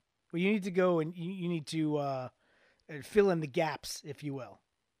 Okay. Well, you need to go and you need to fill in the gaps, if you will.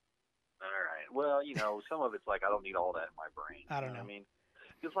 All right. Well, some of it's like I don't need all that in my brain. I don't know. I mean,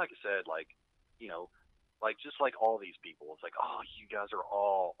 because like I said, just like all these people, it's like, oh, you guys are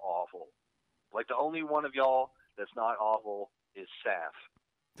all awful. Like the only one of y'all that's not awful is Saf.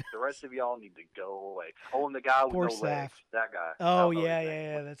 The rest of y'all need to go away. Oh, and the guy with Poor no Saf. legs, that guy. Oh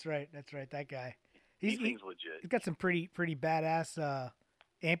yeah. That's right. That guy. He seems legit. He's got some pretty badass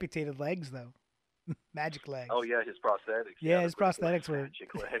amputated legs though. Magic legs. Oh yeah, his prosthetics. Yeah, his prosthetics were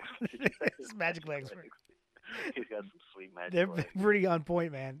magic legs. His magic legs were. He's got some sweet magic They're legs. Pretty on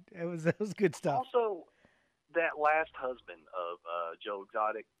point, man. It was good stuff. Also, that last husband of Joe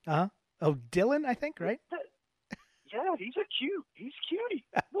Exotic. Oh, Dylan, I think, right? Yeah, he's cutie.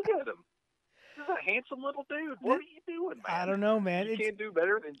 Look at him. He's a handsome little dude. What are you doing, man? I don't know, man. You can't do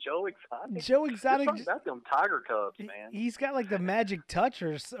better than Joe Exotic. Joe Exotic. There's something about them tiger cubs, man. He's got like the magic touch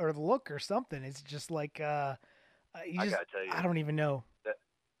or look or something. It's just like I gotta tell you, I don't even know.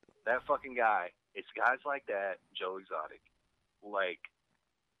 That fucking guy. It's guys like that, Joe Exotic. Like,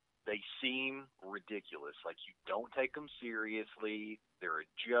 they seem ridiculous. Like, you don't take them seriously. They're a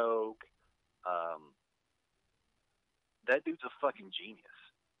joke. That dude's a fucking genius.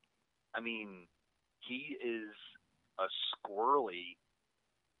 I mean, he is a squirrely,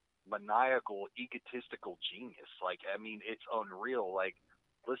 maniacal, egotistical genius. Like, I mean, it's unreal. Like,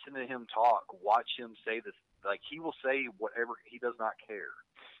 listen to him talk. Watch him say this. Like, he will say whatever. He does not care.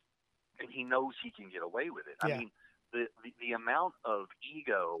 And he knows he can get away with it. Yeah. I mean, the amount of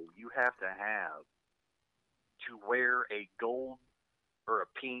ego you have to wear a gold or a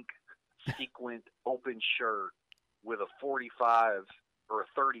pink sequined open shirt with a 45 or a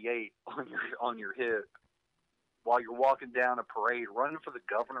 38 on your hip while you're walking down a parade running for the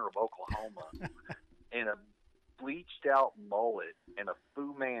governor of Oklahoma in a bleached out mullet and a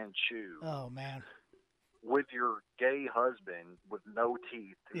Fu Manchu. Oh man. With your gay husband with no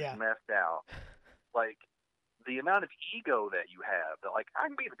teeth who's messed out. Like, the amount of ego that you have, that like, I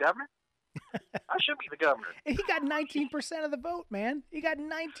can be the governor. I should be the governor. And he got 19% of the vote, man. He got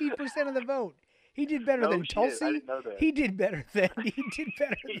 19% of the vote. He did better No than shit, I Tulsi. didn't know that. He did better than He did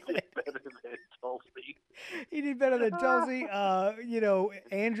better than Tulsi. He did better than Tulsi.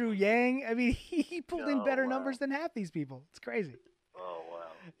 Andrew Yang. I mean, he pulled in Oh, better wow. numbers than half these people. It's crazy. Oh wow.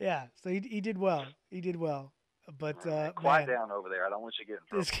 Yeah, so he did well. He did well. But Quiet man, down over there. I don't want you to get in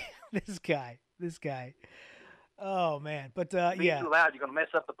trouble. this guy. Oh man, but Be yeah, too loud, you're gonna mess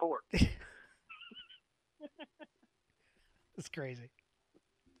up the port. it's crazy.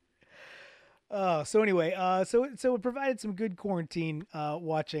 So anyway, so it provided some good quarantine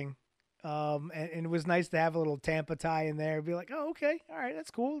watching, and it was nice to have a little Tampa tie in there. Be like, oh, okay, all right,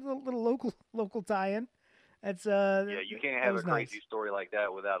 that's cool. A little local tie-in. That's Yeah, you can't that have a was crazy nice. story like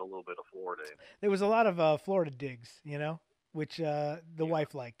that without a little bit of Florida in it. There was a lot of Florida digs, which the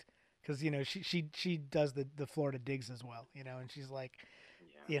wife liked, because she does the Florida digs as well, and she's like,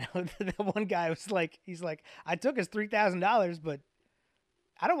 Yeah. the one guy was like, he's like, I took his $3,000, but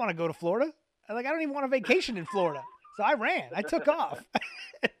I don't want to go to Florida. I don't even want a vacation in Florida, so I ran. I took off.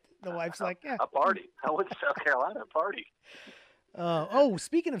 The wife's like, yeah. A party. I went to South Carolina, a party.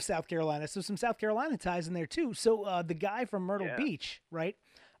 Speaking of South Carolina, so some South Carolina ties in there too. So the guy from Myrtle Yeah. Beach, right,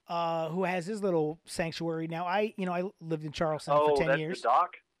 who has his little sanctuary now. I lived in Charleston Oh, for 10 that's years. the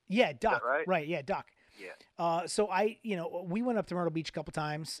doc? Yeah, Doc. right? Yeah, Doc. Yeah. So we went up to Myrtle Beach a couple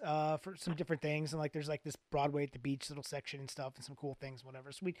times for some different things, and like there's like this Broadway at the beach little section and stuff, and some cool things,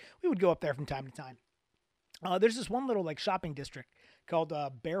 whatever. So we would go up there from time to time. There's this one little like shopping district called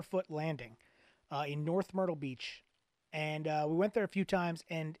Barefoot Landing in North Myrtle Beach, and we went there a few times.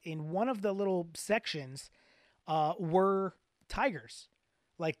 And in one of the little sections were tigers,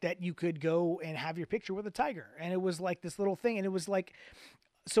 like that you could go and have your picture with a tiger, and it was like this little thing, and it was like.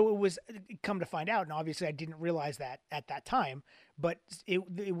 So it was come to find out, and obviously I didn't realize that at that time, but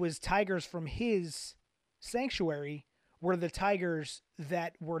it was tigers from his sanctuary were the tigers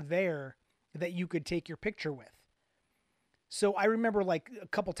that were there that you could take your picture with. So I remember like a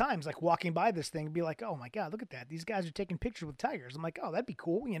couple times like walking by this thing and be like, oh my God, look at that. These guys are taking pictures with tigers. I'm like, oh, that'd be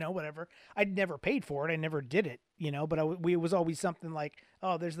cool. Whatever. I'd never paid for it. I never did it, but it was always something like,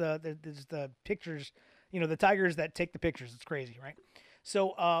 oh, there's the pictures, the tigers that take the pictures. It's crazy. Right.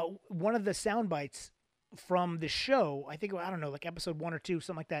 So one of the sound bites from the show, I think, I don't know, like episode 1 or 2,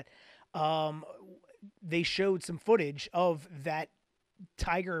 something like that. They showed some footage of that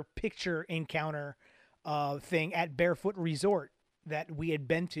tiger picture encounter thing at Barefoot Resort that we had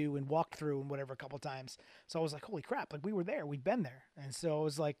been to and walked through and whatever a couple times. So I was like, holy crap, like we were there, we'd been there. And so I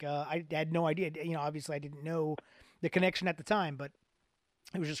was like, I had no idea, obviously I didn't know the connection at the time, but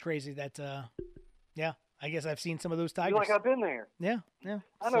it was just crazy that, yeah. I guess I've seen some of those tigers. You're like, I've been there. Yeah.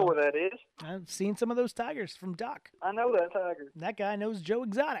 I know where that is. I've seen some of those tigers from Doc. I know that tiger. That guy knows Joe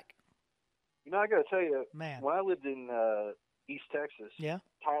Exotic. I got to tell you, Man. when I lived in East Texas, Yeah.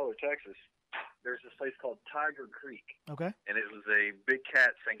 Tyler, Texas, there's this place called Tiger Creek, Okay. and it was a big cat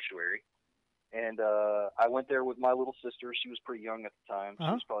sanctuary. And I went there with my little sister. She was pretty young at the time. She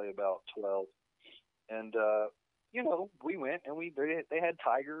Uh-huh. was probably about 12. And we went, and they had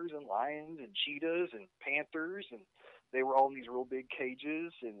tigers and lions and cheetahs and panthers, and they were all in these real big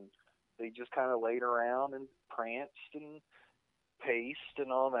cages, and they just kind of laid around and pranced and paced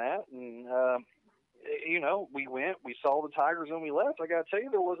and all that. And we went, we saw the tigers, and we left. I got to tell you,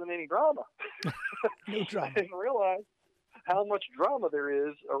 there wasn't any drama. No I drama. didn't realize how much drama there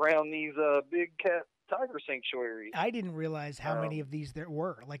is around these big cat tiger sanctuaries. I didn't realize how many of these there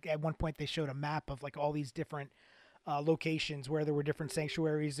were. Like at one point they showed a map of like all these different locations where there were different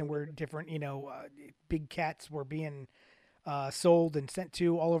sanctuaries and where different, big cats were being sold and sent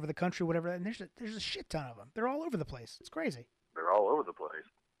to all over the country, whatever. And there's a shit ton of them. They're all over the place. It's crazy. They're all over the place.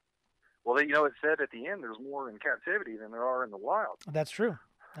 Well, it said at the end there's more in captivity than there are in the wild. That's true.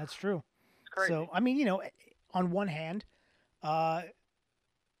 That's true. It's crazy. So, I mean, on one hand, I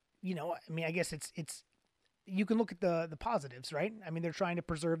guess it's you can look at the positives, right? I mean, they're trying to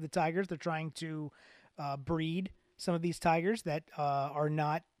preserve the tigers. They're trying to breed some of these tigers that are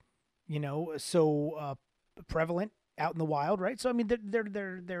not, so prevalent out in the wild, right? So, I mean,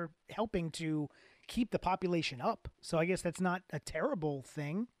 they're helping to keep the population up. So, I guess that's not a terrible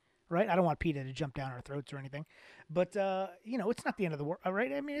thing, right? I don't want PETA to jump down our throats or anything, but it's not the end of the world,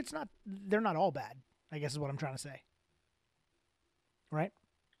 right? I mean, they're not all bad, I guess is what I'm trying to say. Right?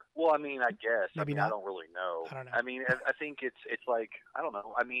 Well, I mean, I guess. Maybe I not. I don't really know. I don't know. I mean, I think it's like, I don't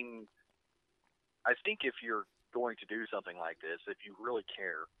know. I mean, I think if you're going to do something like this, if you really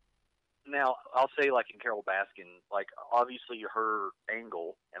care. Now, I'll say like in Carol Baskin, like obviously her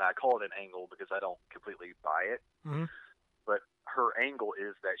angle, and I call it an angle because I don't completely buy it, Mhm. but her angle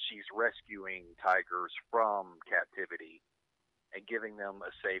is that she's rescuing tigers from captivity and giving them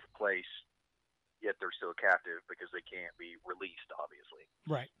a safe place, yet they're still captive because they can't be released, obviously.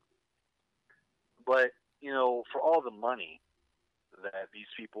 Right. But, for all the money that these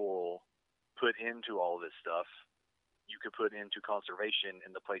people put into all this stuff, you could put into conservation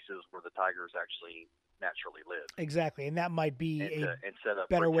in the places where the tigers actually naturally live. Exactly, and that might be and set up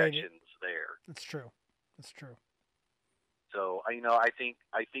better way protections there. That's true. That's true. So, I think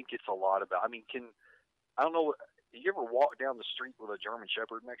it's a lot about. I don't know. You ever walk down the street with a German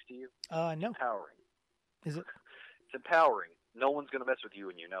Shepherd next to you? No. Empowering. Is it? It's empowering. No one's going to mess with you,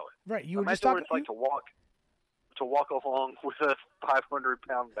 and you know it. Right. You were Imagine just talking. What it's like to walk along with a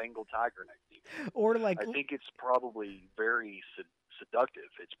 500-pound Bengal tiger next to you. Or like. I think it's probably very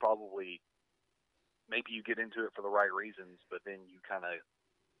seductive. It's probably maybe you get into it for the right reasons, but then you kind of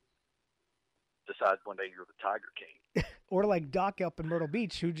decide one day you're the Tiger King. Or like Doc up in Myrtle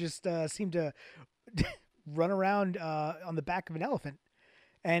Beach, who just seemed to run around on the back of an elephant.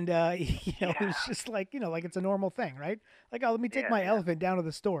 And, it's just like, like it's a normal thing, right? Like, let me take my elephant down to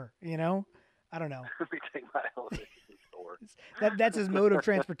the store, I don't know. Let me take my elephant to the store. That's his mode of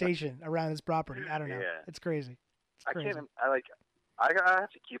transportation around his property. I don't know. Yeah. It's crazy. I have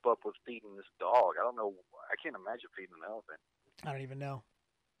to keep up with feeding this dog. I don't know. I can't imagine feeding an elephant. I don't even know.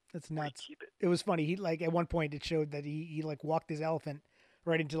 That's nuts. Keep it. It was funny. He at one point it showed that he walked his elephant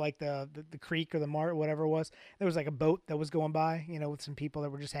right into like the creek or the mart, whatever it was. There was like a boat that was going by, with some people that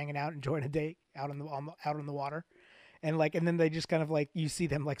were just hanging out, enjoying a day out on the water, and then they just kind of like you see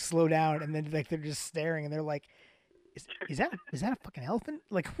them like slow down, and then like they're just staring, and they're like, is that a fucking elephant?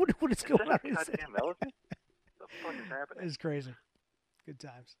 Like what is going on? Is that a goddamn elephant? What the fuck is happening? It's crazy. Good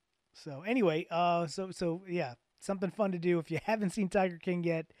times. So anyway, so yeah, something fun to do if you haven't seen Tiger King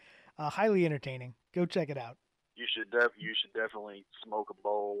yet. Highly entertaining. Go check it out. You should definitely smoke a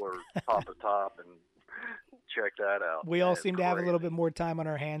bowl or pop a top and check that out. We all seem to have a little bit more time on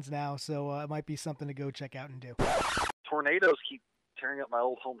our hands now, so it might be something to go check out and do. Tornadoes keep tearing up my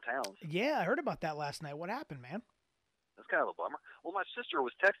old hometown. Yeah, I heard about that last night. What happened, man? That's kind of a bummer. Well, my sister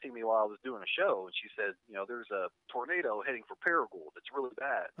was texting me while I was doing a show, and she said, there's a tornado heading for Paragould. It's really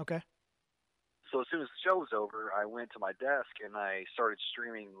bad. Okay. So as soon as the show was over, I went to my desk and I started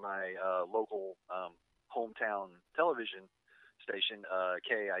streaming my local hometown television station,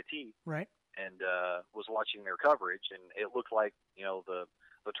 KAIT. Right. And was watching their coverage, and it looked like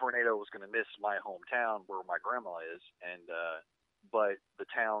the tornado was going to miss my hometown where my grandma is, and but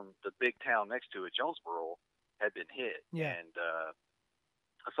the big town next to it, Jonesboro, had been hit. Yeah. And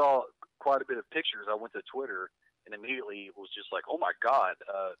I saw quite a bit of pictures. I went to Twitter and immediately was just like, oh my God,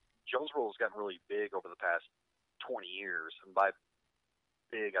 Jonesboro has gotten really big over the past 20 years, and by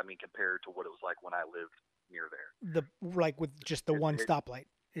big I mean compared to what it was like when I lived near there. With just the one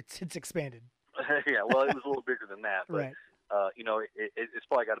stoplight. It's expanded. Yeah, well, it was a little bigger than that, but right. It's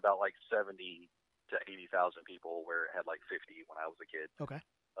probably got about like 70 to 80,000 people, where it had like 50 when I was a kid. Okay.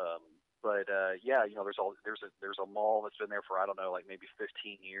 But yeah, there's a mall that's been there for I don't know, like maybe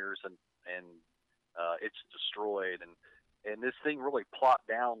 15 years, and it's destroyed, and this thing really plopped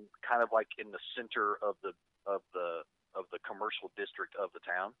down kind of like in the center of the commercial district of the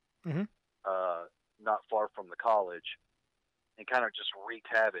town, not far from the college. And kind of just wreaked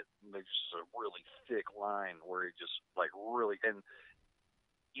havoc. There's just a really thick line where it just like really, and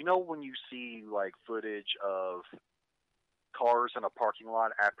when you see like footage of cars in a parking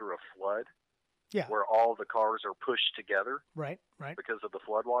lot after a flood, yeah, where all the cars are pushed together, right, because of the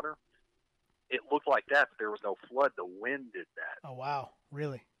flood water, it looked like that, but there was no flood. The wind did that. Oh wow,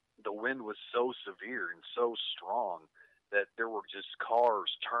 really? The wind was so severe and so strong that there were just cars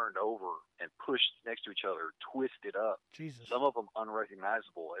turned over and pushed next to each other, twisted up. Jesus. Some of them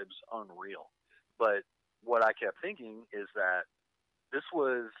unrecognizable. It was unreal. But what I kept thinking is that this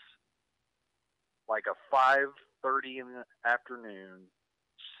was like a 5:30 in the afternoon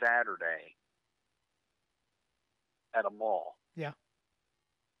Saturday at a mall. Yeah.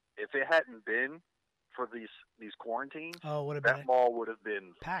 If it hadn't been for these quarantines, that mall would have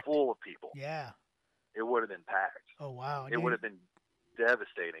been packed. Full of people. Yeah. It would have been packed. Oh, wow. It would have been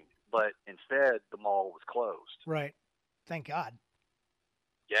devastating. But instead, the mall was closed. Right. Thank God.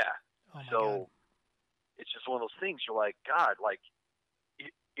 Yeah. Oh, my so God. It's just one of those things. You're like, God, like,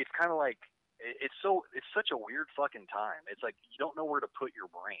 it's kind of like, it's such a weird fucking time. It's like you don't know where to put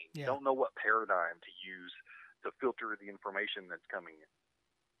your brain. Yeah. You don't know what paradigm to use to filter the information that's coming in.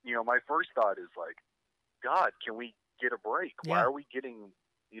 My first thought is like, God, can we get a break? Yeah. Why are we getting...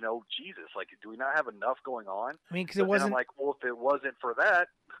 Jesus, like, do we not have enough going on? I mean, because it wasn't. I'm like, well, if it wasn't for that,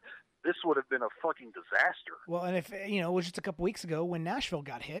 this would have been a fucking disaster. Well, and if it was just a couple weeks ago when Nashville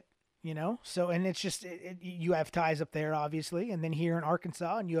got hit, so and it's just you have ties up there obviously, and then here in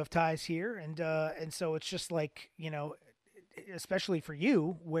Arkansas, and you have ties here, and so it's just like especially for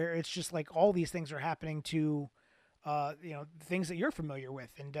you, where it's just like all these things are happening to things that you're familiar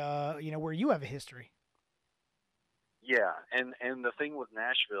with, and where you have a history. Yeah, and the thing with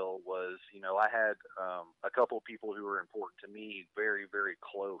Nashville was, I had a couple of people who were important to me very, very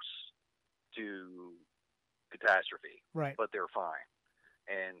close to catastrophe, right? But they're fine.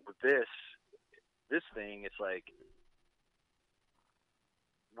 And with this thing, it's like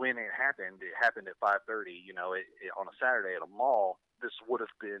when it happened at 5:30. On a Saturday at a mall. This would have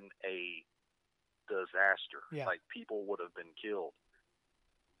been a disaster. Yeah. Like people would have been killed.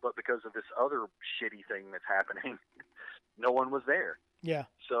 But because of this other shitty thing that's happening, no one was there. Yeah.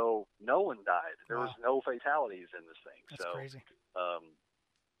 So no one died. There Wow. was no fatalities in this thing. That's so crazy.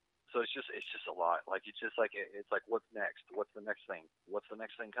 So it's just a lot. Like it's just like what's next? What's the next thing? What's the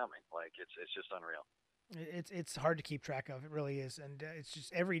next thing coming? Like it's just unreal. It's hard to keep track of. It really is, and it's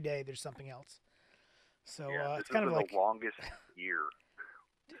just every day there's something else. So Yeah, it's kind of like the longest year.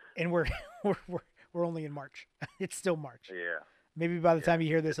 And we're only in March. It's still March. Yeah. Maybe by the time you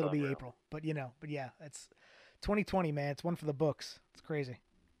hear this, it's it'll be unreal. April. But yeah, it's 2020, man. It's one for the books. It's crazy.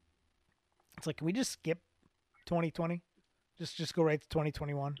 It's like, can we just skip 2020? Just go right to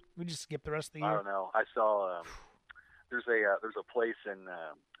 2021. We just skip the rest of the I year. don't know. I saw there's a place in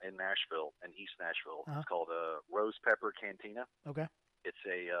Nashville, in East Nashville. Uh-huh. It's called Rose Pepper Cantina. Okay. It's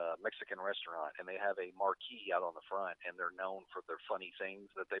a Mexican restaurant, and they have a marquee out on the front, and they're known for their funny things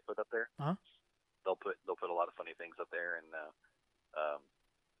that they put up there. Uh-huh. They'll put a lot of funny things up there, and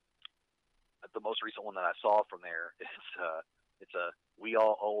the most recent one that I saw from there it's a we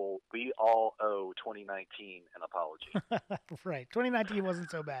all owe 2019 an apology. Right. 2019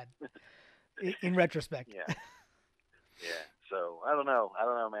 wasn't so bad in retrospect. Yeah. Yeah. So I don't know,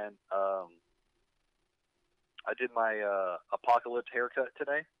 man. I did my apocalypse haircut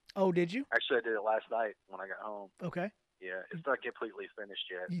today. Oh, did you? Actually, I did it last night when I got home. Okay. Yeah, it's not completely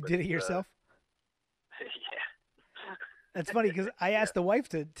finished yet. You but did it it's, yourself? Yeah. That's funny because I asked the wife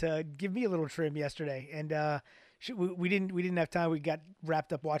to give me a little trim yesterday, and we didn't have time. We got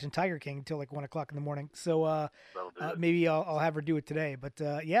wrapped up watching Tiger King until like 1 o'clock in the morning. So That'll do it. maybe I'll have her do it today. But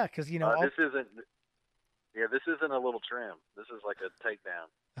yeah, because this isn't a little trim. This is like a takedown.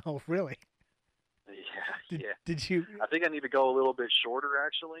 Oh, really? Yeah. Did you? I think I need to go a little bit shorter,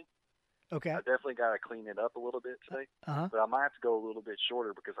 actually. Okay. I definitely got to clean it up a little bit today. Uh-huh. But I might have to go a little bit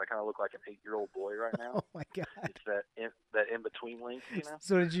shorter because I kind of look like an 8-year-old boy right now. Oh my God. It's that in between length,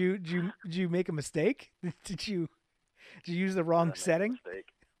 So did you make a mistake? Did you use the wrong I made a setting, mistake.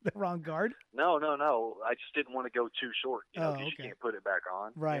 the wrong guard? No. I just didn't want to go too short, because okay. you can't put it back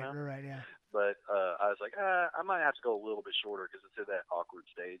on. Right, right, yeah. But I was like, I might have to go a little bit shorter because it's at that awkward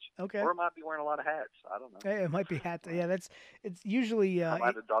stage. Okay. Or I might be wearing a lot of hats. I don't know. Hey, it might be hat. Yeah, it's usually. I might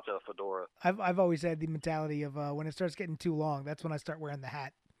have adopted a fedora. I've always had the mentality of when it starts getting too long, that's when I start wearing the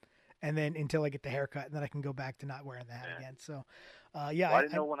hat, and then until I get the haircut, and then I can go back to not wearing the hat again. So, yeah. Well, I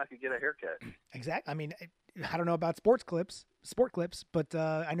didn't know when I could get a haircut. Exactly. I mean, I don't know about sport clips, but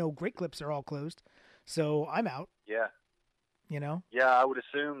I know Great Clips are all closed, so I'm out. Yeah. Yeah, I would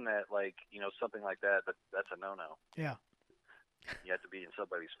assume that, something like that, but that's a no-no. Yeah. You have to be in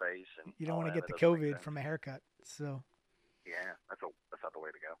somebody's face, and you don't want to get the doesn't make COVID sense. from a haircut. So. Yeah, that's not the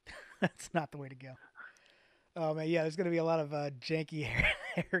way to go. That's not the way to go. Oh man, yeah, there's going to be a lot of janky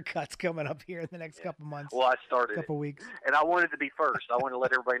haircuts coming up here in the next couple months. Well, I started couple weeks, and I wanted to be first. I wanted to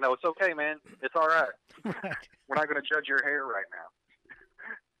let everybody know it's okay, man. It's all right. Right. We're not going to judge your hair right now.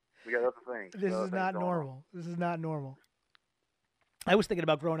 We got other things. This is not normal. This is not normal. I was thinking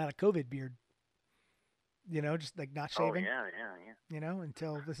about growing out a COVID beard. Just like not shaving. Oh, yeah.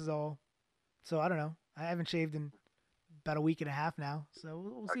 Until this is all. So I don't know. I haven't shaved in about a week and a half now. So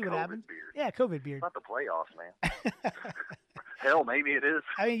we'll see what happens. Beard. Yeah, COVID beard. It's not the playoffs, man. Hell, maybe it is.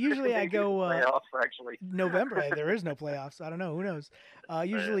 I mean, usually I go playoffs actually. November. There is no playoffs. I don't know. Who knows?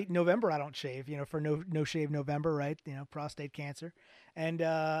 Usually November I don't shave. For no shave November, right? Prostate cancer, and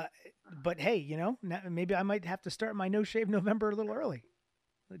but hey, maybe I might have to start my no shave November a little early.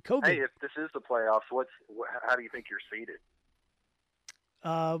 COVID. Hey, if this is the playoffs, how do you think you're seated?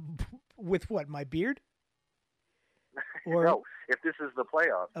 With what? My beard? Or no, if this is the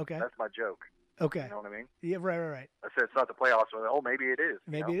playoffs, okay, that's my joke. Okay. You know what I mean? Yeah, right. I said it's not the playoffs. Well, maybe it is.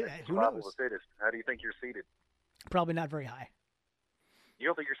 Maybe who survival knows? of the fittest. How do you think you're seated? Probably not very high. You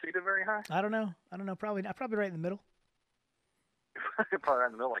don't think you're seated very high? I don't know. Probably not. Probably right in the middle. Probably right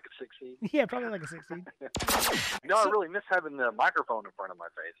in the middle, like a 6 seed. Yeah, probably like a 6 seed. I really miss having the microphone in front of my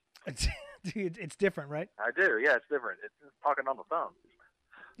face. Dude, it's different, right? I do. Yeah, it's different. It's just talking on the phone.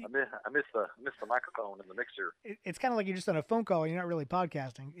 I miss the microphone and the mixer. It's kind of like you're just on a phone call and you're not really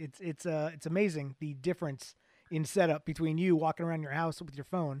podcasting. It's amazing the difference in setup between you walking around your house with your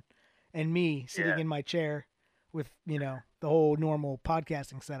phone and me sitting in my chair with, the whole normal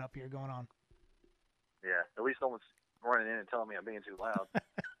podcasting setup here going on. Yeah, at least no one's running in and telling me I'm being too loud.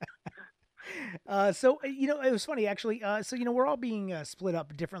 So, it was funny, actually. We're all being split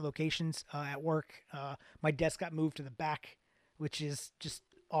up at different locations at work. My desk got moved to the back, which is just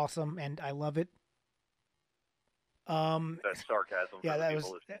awesome, and I love it. That's sarcasm. Yeah, that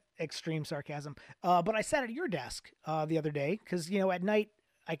was extreme sarcasm. But I sat at your desk the other day because, at night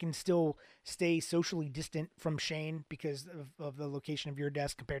I can still stay socially distant from Shane because of the location of your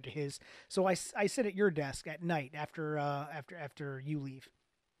desk compared to his. So I sit at your desk at night after you leave.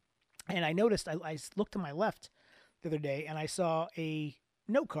 And I noticed, I looked to my left the other day and I saw a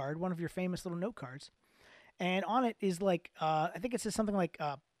note card, one of your famous little note cards. And on it is like, I think it says something like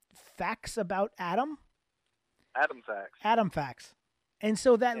facts about Adam. Adam facts. And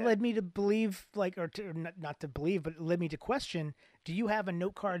so that led me to believe, not to believe, but it led me to question, do you have a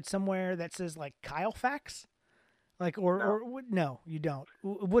note card somewhere that says like Kyle facts? No, you don't.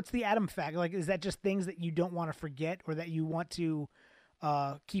 What's the Adam fact? Like, is that just things that you don't want to forget or that you want to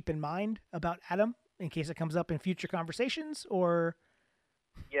keep in mind about Adam in case it comes up in future conversations, or?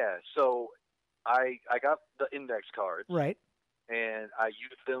 Yeah, so I got the index cards. Right. And I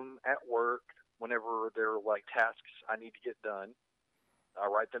use them at work whenever they're like tasks I need to get done. I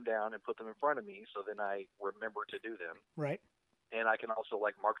write them down and put them in front of me so then I remember to do them. Right. And I can also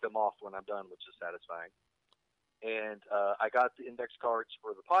like mark them off when I'm done, which is satisfying. And I got the index cards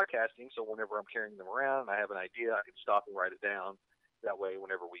for the podcasting, so whenever I'm carrying them around and I have an idea, I can stop and write it down. That way,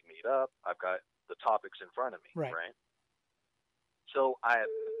 whenever we meet up, I've got the topics in front of me, right? So I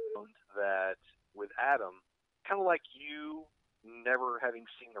have found that with Adam, kind of like you never having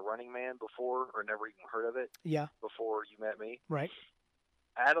seen The Running Man before or never even heard of it before you met me. Right.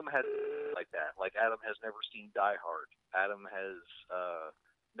 Adam has like that. Like Adam has never seen Die Hard. Adam has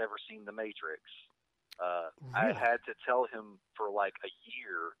never seen The Matrix. I had to tell him for like a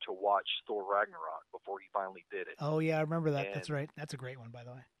year to watch Thor Ragnarok before he finally did it. Oh yeah, I remember that. That's right. That's a great one, by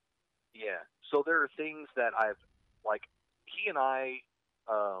the way. Yeah. So there are things that I've like. He and I,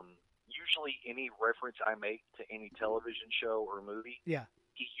 usually any reference I make to any television show or movie,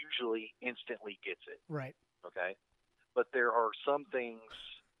 he usually instantly gets it. Right. Okay. But there are some things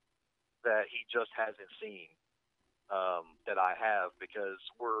that he just hasn't seen that I have because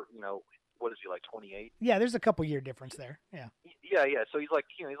we're, what is he, like 28? Yeah, there's a couple year difference there. Yeah. Yeah. So he's like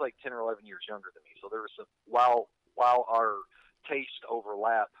 10 or 11 years younger than me. So there was some, while our tastes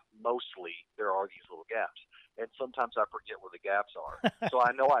overlap mostly, there are these little gaps. And sometimes I forget where the gaps are. So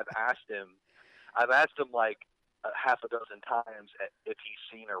I know I've asked him like half a dozen times if he's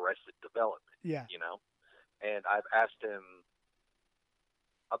seen Arrested Development. Yeah. And I've asked him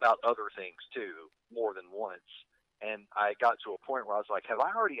about other things too, more than once. And I got to a point where I was like, have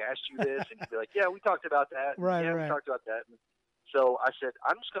I already asked you this? And he'd be like, yeah, we talked about that. Right. We talked about that. And so I said,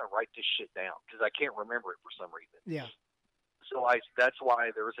 I'm just going to write this shit down because I can't remember it for some reason. Yeah. So that's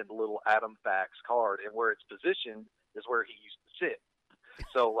why there's a little Adam Facts card, and where it's positioned is where he used to sit.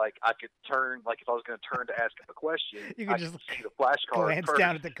 So like I could turn, like if I was going to turn to ask him a question, you could just see the flashcard glance first.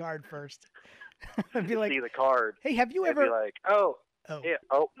 down at the card first. I'd be like, see the card. Hey, have you ever? Be like, oh. Yeah.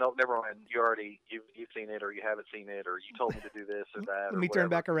 Oh no, never mind. You've seen it, or you haven't seen it, or you told me to do this or that. Let me turn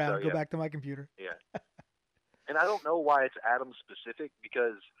back around. Go back to my computer. Yeah. And I don't know why it's Adam specific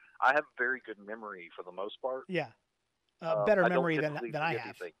because I have very good memory for the most part. Yeah. Better memory than I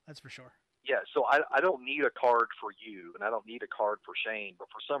have. That's for sure. Yeah. So I don't need a card for you, and I don't need a card for Shane. But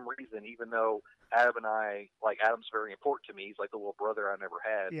for some reason, even though Adam and I, like Adam's very important to me, he's like the little brother I never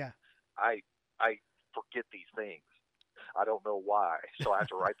had. Yeah. I forget these things. I don't know why, so I have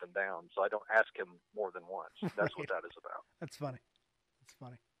to write them down. So I don't ask him more than once. That's what that is about. That's funny.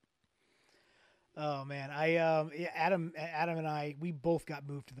 Oh man, Adam and I, we both got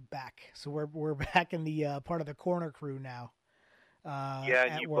moved to the back, so we're back in the part of the corner crew now.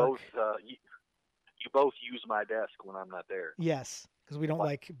 And you both use my desk when I'm not there. Yes, because we don't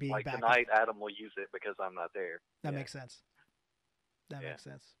like being back. Tonight, Adam will use it because I'm not there. That makes sense. Makes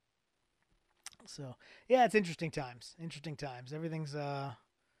sense. So yeah, it's interesting times. Everything's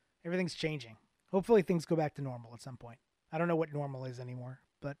changing. Hopefully things go back to normal at some point. I don't know what normal is anymore,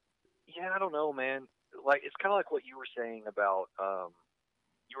 but yeah, I don't know, man. Like it's kind of like what you were saying about.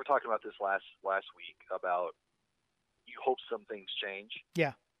 You were talking about this last week about you hope some things change.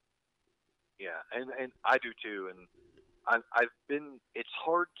 Yeah. Yeah, and I do too. And it's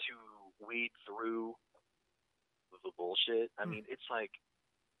hard to weed through the bullshit. I mean, it's like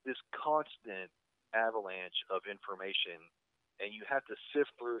this constant avalanche of information, and you have to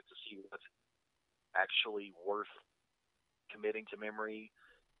sift through it to see what's actually worth committing to memory,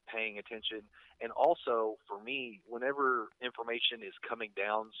 paying attention. And also, for me, whenever information is coming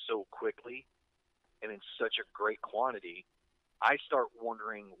down so quickly and in such a great quantity, I start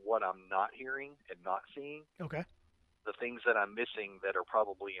wondering what I'm not hearing and not seeing. Okay. The things that I'm missing that are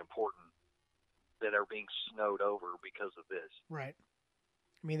probably important that are being snowed over because of this. Right.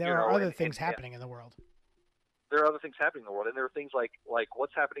 I mean, there are other things happening in the world. There are other things happening in the world, and there are things like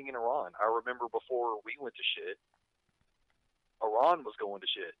what's happening in Iran. I remember before we went to shit, Iran was going to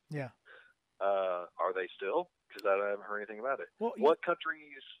shit. Yeah. Are they still? Because I haven't heard anything about it. Well, what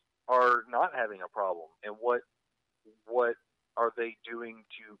countries are not having a problem, and what are they doing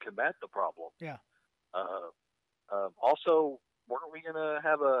to combat the problem? Yeah. Also, weren't we going to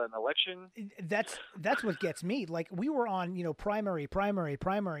have an election? That's what gets me. Like, we were on, primary.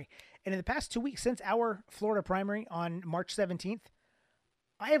 And in the past 2 weeks since our Florida primary on March 17th,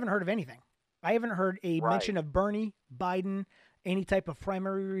 I haven't heard of anything. I haven't heard a mention of Bernie, Biden, any type of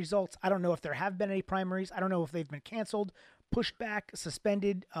primary results. I don't know if there have been any primaries. I don't know if they've been canceled, pushed back,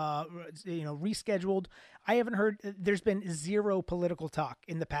 suspended, rescheduled. I haven't heard. There's been zero political talk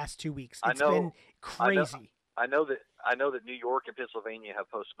in the past 2 weeks. It's been crazy. I know that New York and Pennsylvania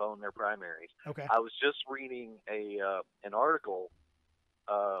have postponed their primaries. Okay. I was just reading an article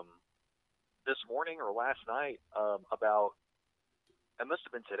this morning or last night about. It must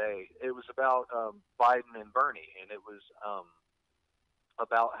have been today. It was about Biden and Bernie, and it was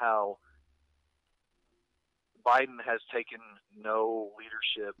about how Biden has taken no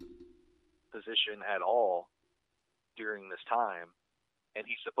leadership position at all during this time, and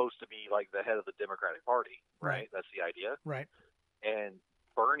he's supposed to be like the head of the Democratic Party, right? That's the idea. Right. And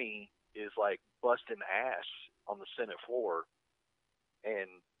Bernie is like busting ass on the Senate floor,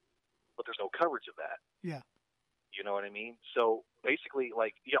 but there's no coverage of that. Yeah. You know what I mean? So basically,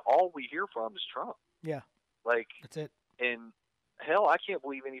 all we hear from is Trump. Yeah. That's it. And hell, I can't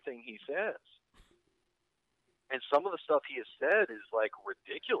believe anything he says. And some of the stuff he has said is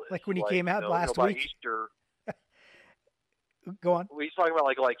ridiculous. Like when he came out last week. Easter. Go on. He's talking about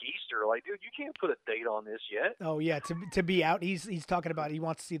like Easter. Dude, you can't put a date on this yet. Oh yeah, to be out. He's talking about he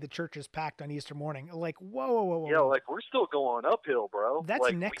wants to see the churches packed on Easter morning. Like whoa. Yeah, we're still going uphill, bro.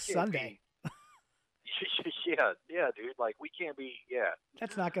 That's next Sunday. Yeah, dude. We can't be. Yeah,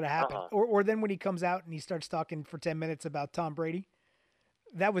 that's not going to happen. Or then when he comes out and he starts talking for 10 minutes about Tom Brady,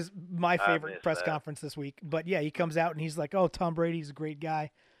 that was my favorite press conference this week. But yeah, he comes out and he's like, "Oh, Tom Brady's a great guy.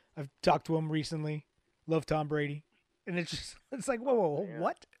 I've talked to him recently. Love Tom Brady." And it's like, whoa,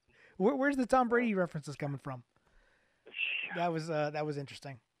 what? Where's the Tom Brady references coming from? That was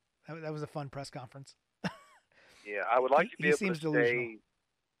interesting. That was a fun press conference. Yeah, I would like to be able to delusional. stay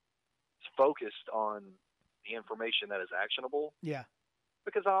focused on the information that is actionable. Yeah.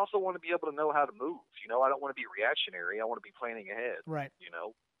 Because I also want to be able to know how to move. I don't want to be reactionary. I want to be planning ahead. Right. Be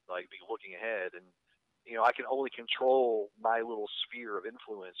looking ahead. And, I can only control my little sphere of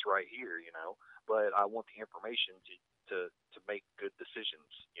influence right here, but I want the information to make good decisions,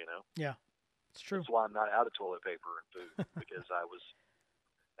 Yeah, it's true. That's why I'm not out of toilet paper and food, because I was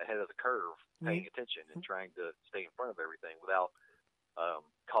ahead of the curve, paying attention and trying to stay in front of everything without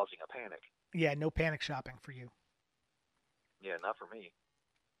causing a panic. Yeah, no panic shopping for you. Yeah, not for me.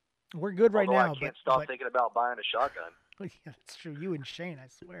 We're good right now. I can't stop thinking about buying a shotgun. Yeah, that's true. You and Shane, I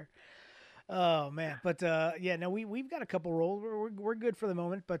swear. Oh man, but we've got a couple rolls. We're good for the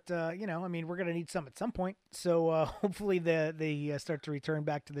moment, but we're gonna need some at some point. So hopefully they start to return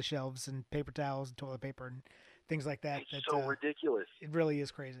back to the shelves and paper towels and toilet paper and things like that. It's so ridiculous. It really is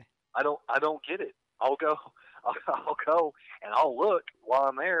crazy. I don't get it. I'll go and I'll look while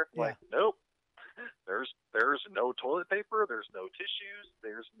I'm there. Yeah. Nope. There's no toilet paper. There's no tissues.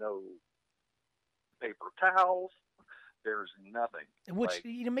 There's no paper towels. There's nothing. Which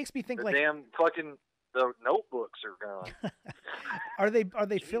makes me think the damn fucking the notebooks are gone. Are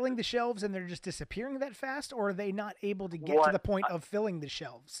they filling the shelves and they're just disappearing that fast, or are they not able to get to the point of filling the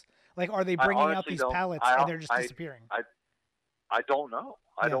shelves? Are they bringing out these pallets and they're just disappearing? I don't know.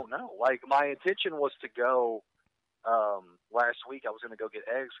 I don't know. My intention was to go last week. I was going to go get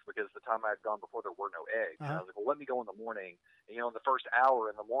eggs because the time I had gone before there were no eggs. And I was like, well, let me go in the morning. And, in the first hour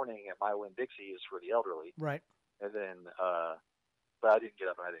in the morning at my Winn-Dixie is for the elderly. Right. And then, but I didn't get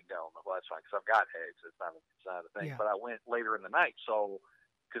up and I didn't go. Well, that's fine because I've got eggs. It's not a thing. Yeah. But I went later in the night, so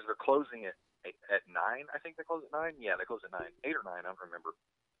because they're closing at 9. I think they close at 9. Yeah, they close at 9, 8 or 9. I don't remember.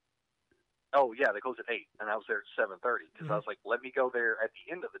 Oh yeah, they close at 8, and I was there at 7:30 because I was like, let me go there at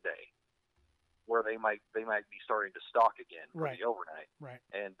the end of the day, where they might be starting to stock again for Right. the overnight. Right.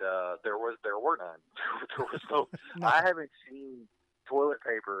 And there were none. There was no. No. I haven't seen toilet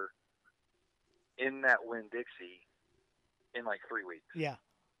paper in that Winn-Dixie in like 3 weeks. Yeah.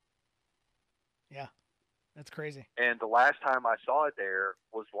 Yeah. That's crazy. And the last time I saw it there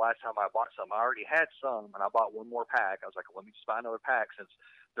was the last time I bought some. I already had some, and I bought one more pack. I was like, let me just buy another pack since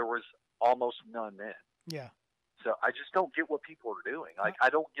there was almost none then. Yeah. So I just don't get what people are doing. Like, I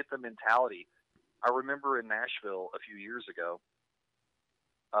don't get the mentality. I remember in Nashville a few years ago,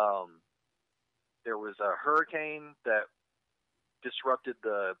 there was a hurricane that disrupted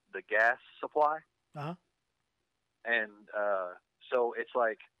the gas supply. Uh-huh. And so it's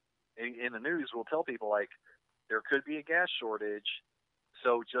like, in the news, we'll tell people, like, there could be a gas shortage,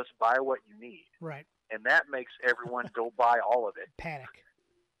 so just buy what you need. Right. And that makes everyone go buy all of it. Panic.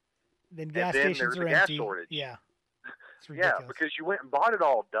 Then gas then stations there's are a gas empty. shortage. Yeah. It's Yeah, ridiculous. because you went and bought it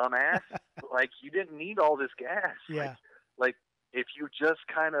all, dumbass. Like, you didn't need all this gas. Yeah. Like, if you just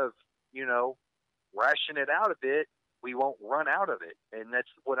kind of, ration it out a bit, we won't run out of it. And that's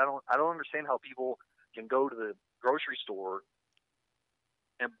what I don't understand how people can go to the grocery store.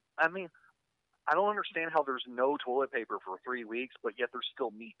 And I mean, I don't understand how there's no toilet paper for 3 weeks, but yet there's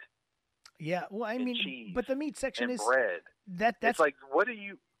still meat Yeah. Well, I and mean, cheese but the meat section and is bread. that's It's like, what are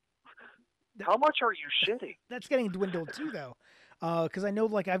you? How much are you shitting? that's getting dwindled too, though. Because I know,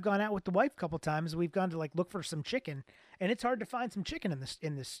 like, I've gone out with the wife a couple times. We've gone to like look for some chicken, and it's hard to find some chicken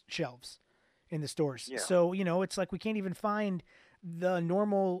in this shelves, in the stores. Yeah. So it's like we can't even find the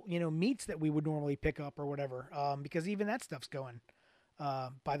normal meats that we would normally pick up or whatever. Because even that stuff's going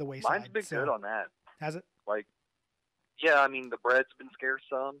by the wayside. Mine's been So- good on that. Has it? Like, yeah, I mean, the bread's been scarce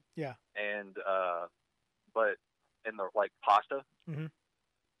some. Yeah. And but in the like pasta. Mhm.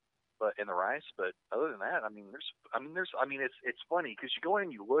 But in the rice, but other than that, it's funny because you go in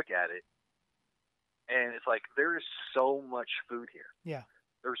and you look at it, and it's like there is so much food here. Yeah.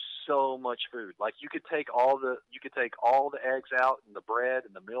 There's so much food. Like you could take all the eggs out and the bread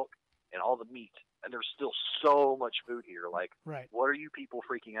and the milk and all the meat, and there's still so much food here. Like, Right. what are you people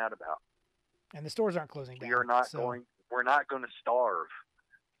freaking out about? And the stores aren't closing down. We're not so- going to starve.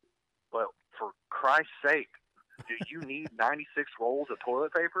 But for Christ's sake, do you need 96 rolls of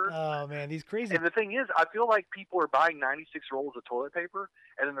toilet paper? Oh man, these crazy. And the thing is, I feel like people are buying 96 rolls of toilet paper,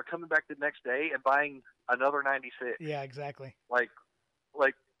 and then they're coming back the next day and buying another 96. Yeah, exactly. Like,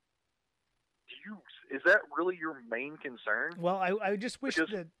 is that really your main concern? Well, I just wish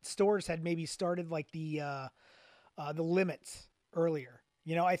Because- the stores had maybe started like the limits earlier.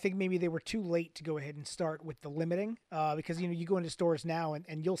 I think maybe they were too late to go ahead and start with the limiting because you go into stores now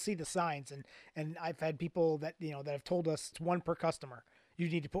and you'll see the signs and I've had people that that have told us it's one per customer. You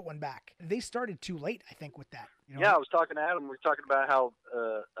need to put one back. They started too late, I think, with that. Yeah, I was talking to Adam. We were talking about how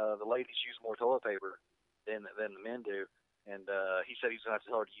the ladies use more toilet paper than the men do, and he said he's going to have to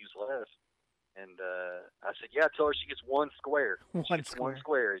tell her to use less. And I said, yeah, tell her she gets one square. She gets one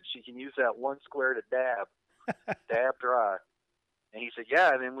square, and she can use that one square to dab dry. And he said,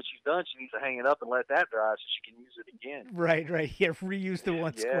 yeah, and then when she's done, she needs to hang it up and let that dry so she can use it again. Right. Yeah, reuse the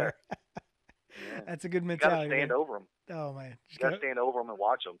one Yeah. square. Yeah. That's a good You got to mentality. stand man. over them. Oh man, You got to stand over them and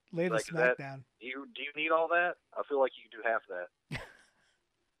watch them. lay the Like, smack down. Do you need all that? I feel like you can do half that.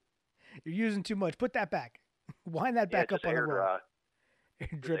 You're using too much. Put that back. Wind that back yeah, up just on the air roll. dry.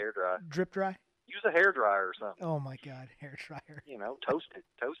 Just air dry. Drip dry. Use a hair dryer or something. Oh my God, hair dryer. Toast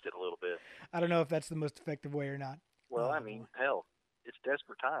it a little bit. I don't know if that's the most effective way or not. Well, Oh, I mean, boy. hell, it's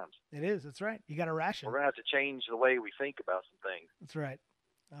desperate times. It is. That's right. You got to ration. We're gonna have to change the way we think about some things. That's right.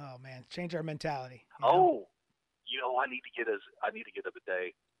 Oh man, change our mentality. Oh, I need to get a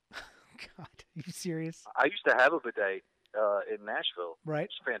bidet. God, are you serious? I used to have a bidet in Nashville. Right.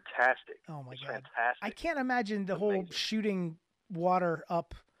 It's fantastic. Oh my It's God. fantastic. I can't imagine the whole Amazing. shooting water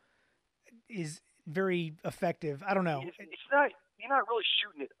up is very effective. I don't know. It's not. You're not really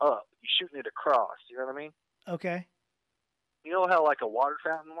shooting it up. You're shooting it across. You know what I mean? Okay. You know how like a water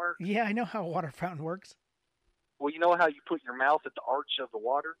fountain works? Yeah, I know how a water fountain works. Well, you know how you put your mouth at the arch of the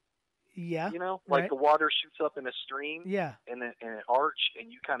water? Yeah. Like right. the water shoots up in a stream Yeah. and then an arch,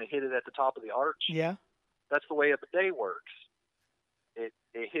 and you kind of hit it at the top of the arch. Yeah. That's the way a bidet works. It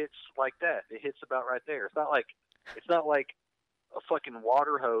hits like that. It hits about right there. It's not like a fucking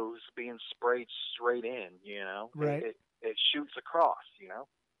water hose being sprayed straight in. Right. It shoots across.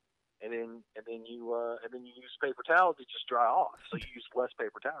 And then you use paper towels to just dry off. So you use less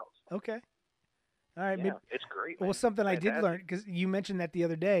paper towels. Okay. All right. Yeah, maybe, it's great. well, Man. something I did Fantastic. learn because you mentioned that the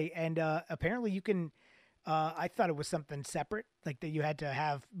other day, and apparently you can I thought it was something separate, like that you had to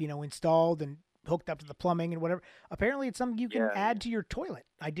have, installed and hooked up to the plumbing and whatever. Apparently, it's something you can add to your toilet.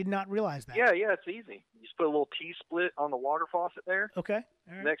 I did not realize that. Yeah, it's easy. You just put a little T-split on the water faucet there. Okay.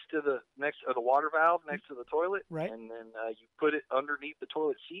 All right. Next to the water valve next to the toilet. Right. And then you put it underneath the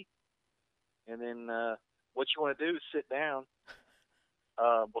toilet seat. And then what you want to do is sit down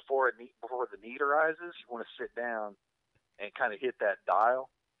before the need arises. You want to sit down and kind of hit that dial.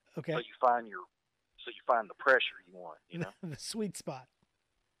 Okay. So you find the pressure you want. The sweet spot.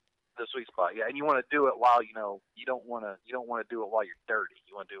 The sweet spot, yeah, and you want to do it while you don't want to do it while you're dirty.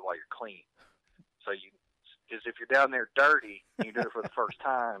 You want to do it while you're clean. So because if you're down there dirty and you do it for the first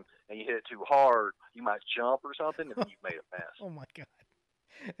time and you hit it too hard, you might jump or something, and then you've made a mess. Oh my god,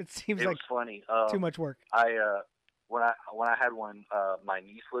 it seems it like was funny. Too much work. When I had one, my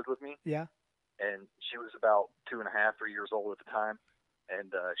niece lived with me. Yeah. And she was about 2.5, 3 years old at the time,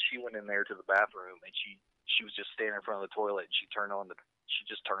 and she went in there to the bathroom and she was just standing in front of the toilet and she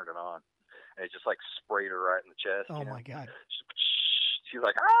just turned it on, and it just like sprayed her right in the chest. Oh my god! She's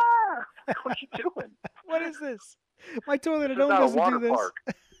like, ah! What are you doing? What is this? My toilet at This home is not a doesn't water do this. park.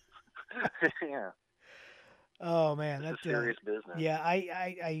 Yeah. Oh man, It's that's serious business. Yeah,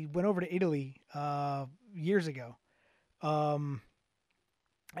 I went over to Italy years ago, and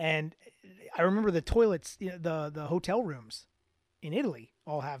I remember the toilets, the hotel rooms in Italy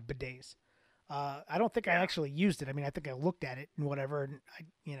all have bidets. I don't think I actually used it. I mean, I think I looked at it and whatever, and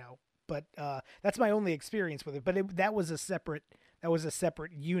but that's my only experience with it. But that was a separate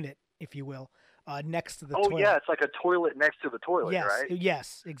unit, if you will, next to the toilet. Oh yeah, it's like a toilet next to the toilet, yes, right?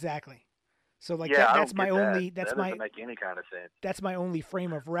 Yes, exactly. So like Yeah, that's my only. that doesn't make any kind of sense. That's my only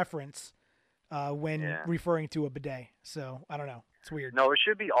frame of reference when referring to a bidet. So I don't know. It's weird. No, it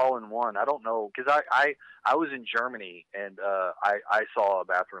should be all in one. I don't know, because I was in Germany and I saw a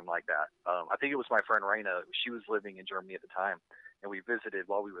bathroom like that. I think it was my friend Raina. She was living in Germany at the time, and we visited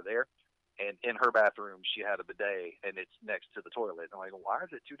while we were there. And in her bathroom, she had a bidet, and it's next to the toilet. And I'm like, why is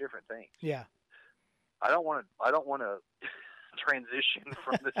it two different things? Yeah. I don't want to transition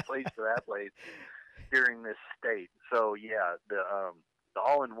from this place to that place during this state. So yeah, the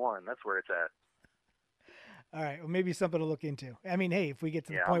all-in-one, that's where it's at. All right. Well, maybe something to look into. I mean, hey, if we get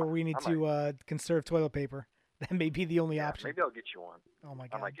to the Yeah, point where we need to conserve toilet paper, that may be the only option. Maybe I'll get you one. Oh my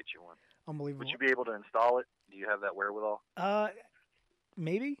god. I might get you one. Unbelievable. Would you be able to install it? Do you have that wherewithal?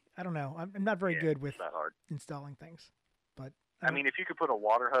 Maybe. I don't know. I'm not very good with It's not hard. installing things, but I mean, if you could put a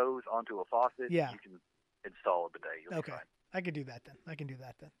water hose onto a faucet, Yeah. you can install a bidet. You'll okay, be fine. I could do that then.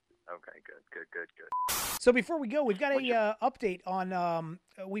 Okay, good. So before we go, we've got What's a update on.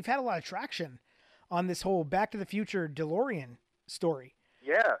 We've had a lot of traction on this whole Back to the Future DeLorean story.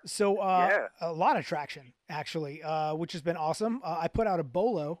 Yeah. So a lot of traction actually, which has been awesome. I put out a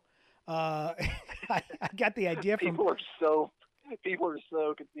bolo. I got the idea from People are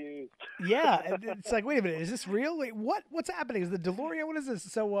so confused. Yeah, it's like, wait a minute, is this real? Wait, what's happening? Is the DeLorean? What is this?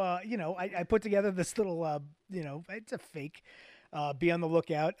 So, I put together this little, it's a fake. Be on the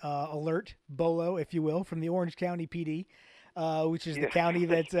lookout, alert, bolo, if you will, from the Orange County PD, which is the county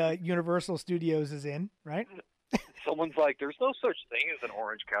that Universal Studios is in, right? Someone's like, there's no such thing as an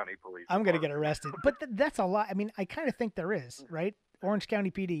Orange County police. I'm going to get arrested. But that's a lot. I mean, I kind of think there is, right? Orange County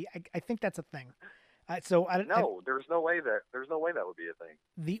PD. I think that's a thing. There's no way that would be a thing.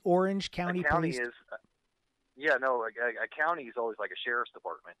 The Orange County Police. is. A county is always like a sheriff's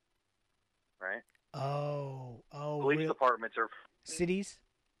department, right? Oh, Police departments are cities.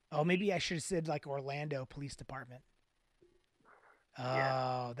 Oh, maybe I should have said like Orlando Police Department.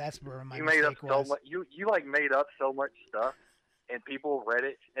 Oh, that's where my mistake was. You like made up so much stuff, and people read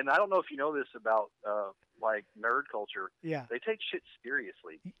it. And I don't know if you know this about like nerd culture. Yeah, they take shit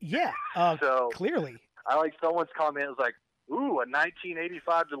seriously. Yeah, so clearly. I like someone's comment was like, "Ooh, a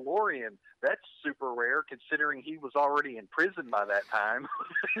 1985 DeLorean. That's super rare, considering he was already in prison by that time."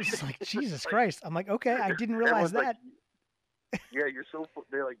 It's like Jesus Christ. I'm like, okay, I didn't realize that. Like, yeah,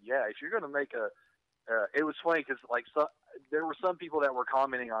 they're like, yeah. If you're gonna make it was funny because like there were some people that were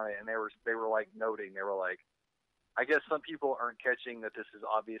commenting on it, and they were like noting, they were like, I guess some people aren't catching that this is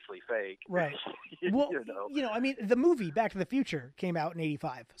obviously fake. Right. Well, I mean, the movie Back to the Future came out in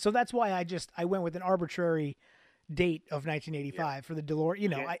 '85, so that's why I went with an arbitrary date of 1985 for the DeLorean.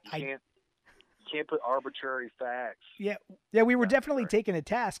 You can't put arbitrary facts. Yeah, we were definitely taken to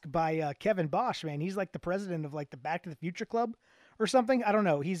task by Kevin Bosch, man. He's like the president of like the Back to the Future Club or something. I don't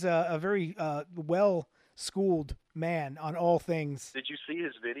know. He's a very well-schooled man on all things. Did you see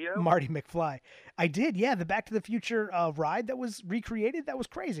his video? Marty McFly. I did, yeah. The Back to the Future ride that was recreated, that was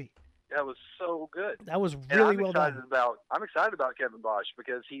crazy. That was so good. That was really well done. I'm excited about Kevin Bosch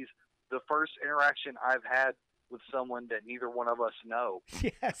because he's the first interaction I've had with someone that neither one of us know.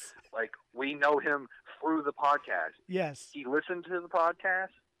 Yes. Like, we know him through the podcast. Yes. He listened to the podcast.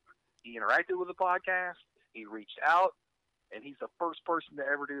 He interacted with the podcast. He reached out. And he's the first person to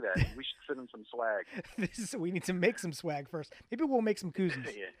ever do that. We should send him some swag. We need to make some swag first. Maybe we'll make some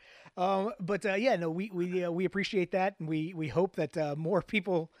koozies. Yeah. Yeah, no, we appreciate that, and we hope that more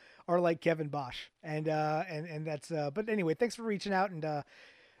people are like Kevin Bosch, and that's. But anyway, thanks for reaching out and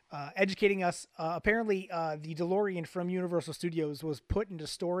educating us. Apparently, the DeLorean from Universal Studios was put into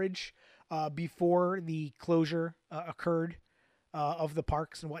storage before the closure occurred. Of the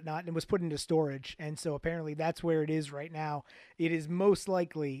parks and whatnot, and was put into storage. And so apparently that's where it is right now. It is most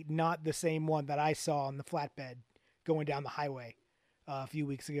likely not the same one that I saw on the flatbed going down the highway a few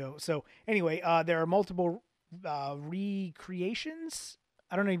weeks ago. So anyway, there are multiple recreations.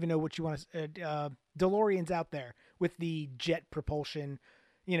 I don't even know what you want to, DeLoreans out there with the jet propulsion,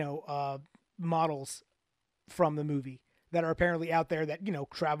 models from the movie that are apparently out there that,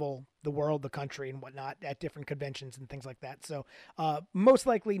 travel the world, the country and whatnot at different conventions and things like that. So most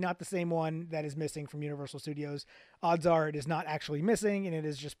likely not the same one that is missing from Universal Studios. Odds are it is not actually missing and it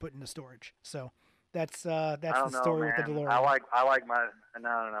is just put into storage. So that's the story with the DeLorean. I like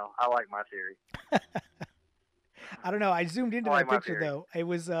my theory. I don't know. I zoomed into that picture though. It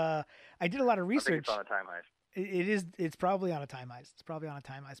was I did a lot of research. I think it's on a time heist. It's probably on a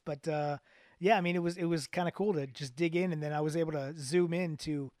time heist. But yeah, I mean, it was kind of cool to just dig in, and then I was able to zoom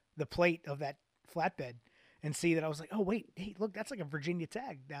into the plate of that flatbed and see that. I was like, oh wait, hey, look, that's like a Virginia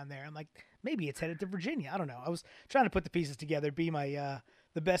tag down there. I'm like, maybe it's headed to Virginia. I don't know. I was trying to put the pieces together, be my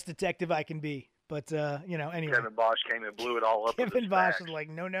the best detective I can be. But anyway, Kevin Bosch came and blew it all up. Kevin Bosch was like,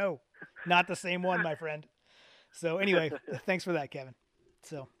 no, not the same one, my friend. So anyway, thanks for that, Kevin.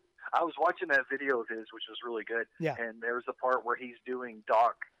 So I was watching that video of his, which was really good. Yeah. And there was a part where he's doing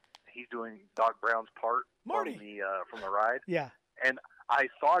Doc Brown's part Marty from the ride. Yeah. And I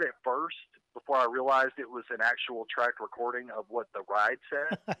thought at first, before I realized it was an actual tracked recording of what the ride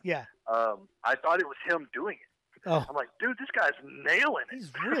said. Yeah. I thought it was him doing it. Oh. I'm like, dude, this guy's nailing it.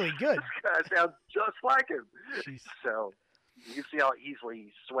 He's really good. This guy sounds just like him. Jeez. So you can see how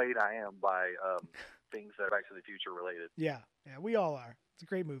easily swayed I am by things that are Back to the Future related. Yeah, we all are. It's a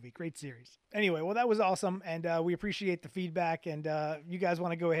great movie, great series. Anyway, well, that was awesome, and we appreciate the feedback, and you guys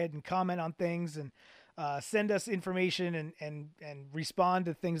want to go ahead and comment on things and send us information and respond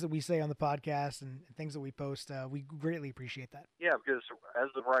to things that we say on the podcast and things that we post. We greatly appreciate that. Yeah, because as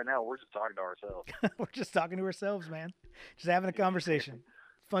of right now, we're just talking to ourselves. We're just talking to ourselves, man. Just having a conversation.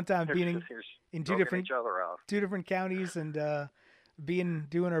 Fun time being in two different counties and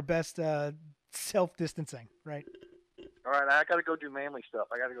doing our best self-distancing, right? All right, I got to go do manly stuff.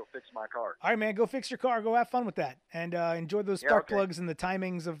 I got to go fix my car. All right, man, go fix your car. Go have fun with that. And enjoy those spark plugs and the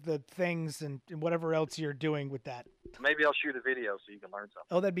timings of the things and whatever else you're doing with that. Maybe I'll shoot a video so you can learn something.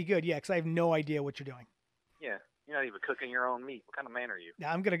 Oh, that'd be good. Yeah, because I have no idea what you're doing. Yeah, you're not even cooking your own meat. What kind of man are you?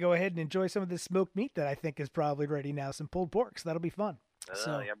 Now, I'm going to go ahead and enjoy some of this smoked meat that I think is probably ready now. Some pulled pork, so that'll be fun. Yeah,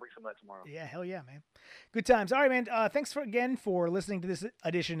 bring some of that tomorrow. Yeah, hell yeah, man. Good times. All right, man. Thanks again for listening to this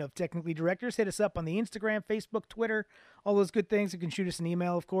edition of Technically Directors. Hit us up on the Instagram, Facebook, Twitter, all those good things. You can shoot us an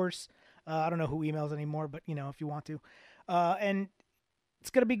email, of course. I don't know who emails anymore, but, if you want to. And it's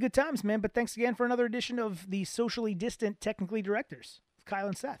going to be good times, man. But thanks again for another edition of the Socially Distant Technically Directors with Kyle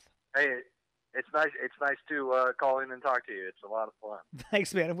and Seth. Hey, it's nice. It's nice to call in and talk to you. It's a lot of fun.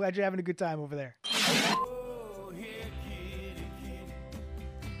 Thanks, man. I'm glad you're having a good time over there.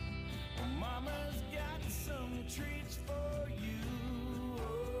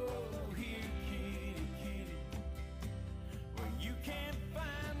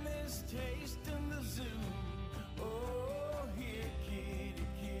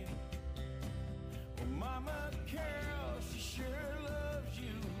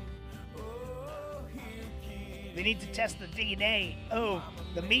 They need to test the DNA of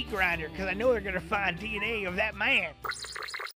the meat grinder because I know they're going to find DNA of that man.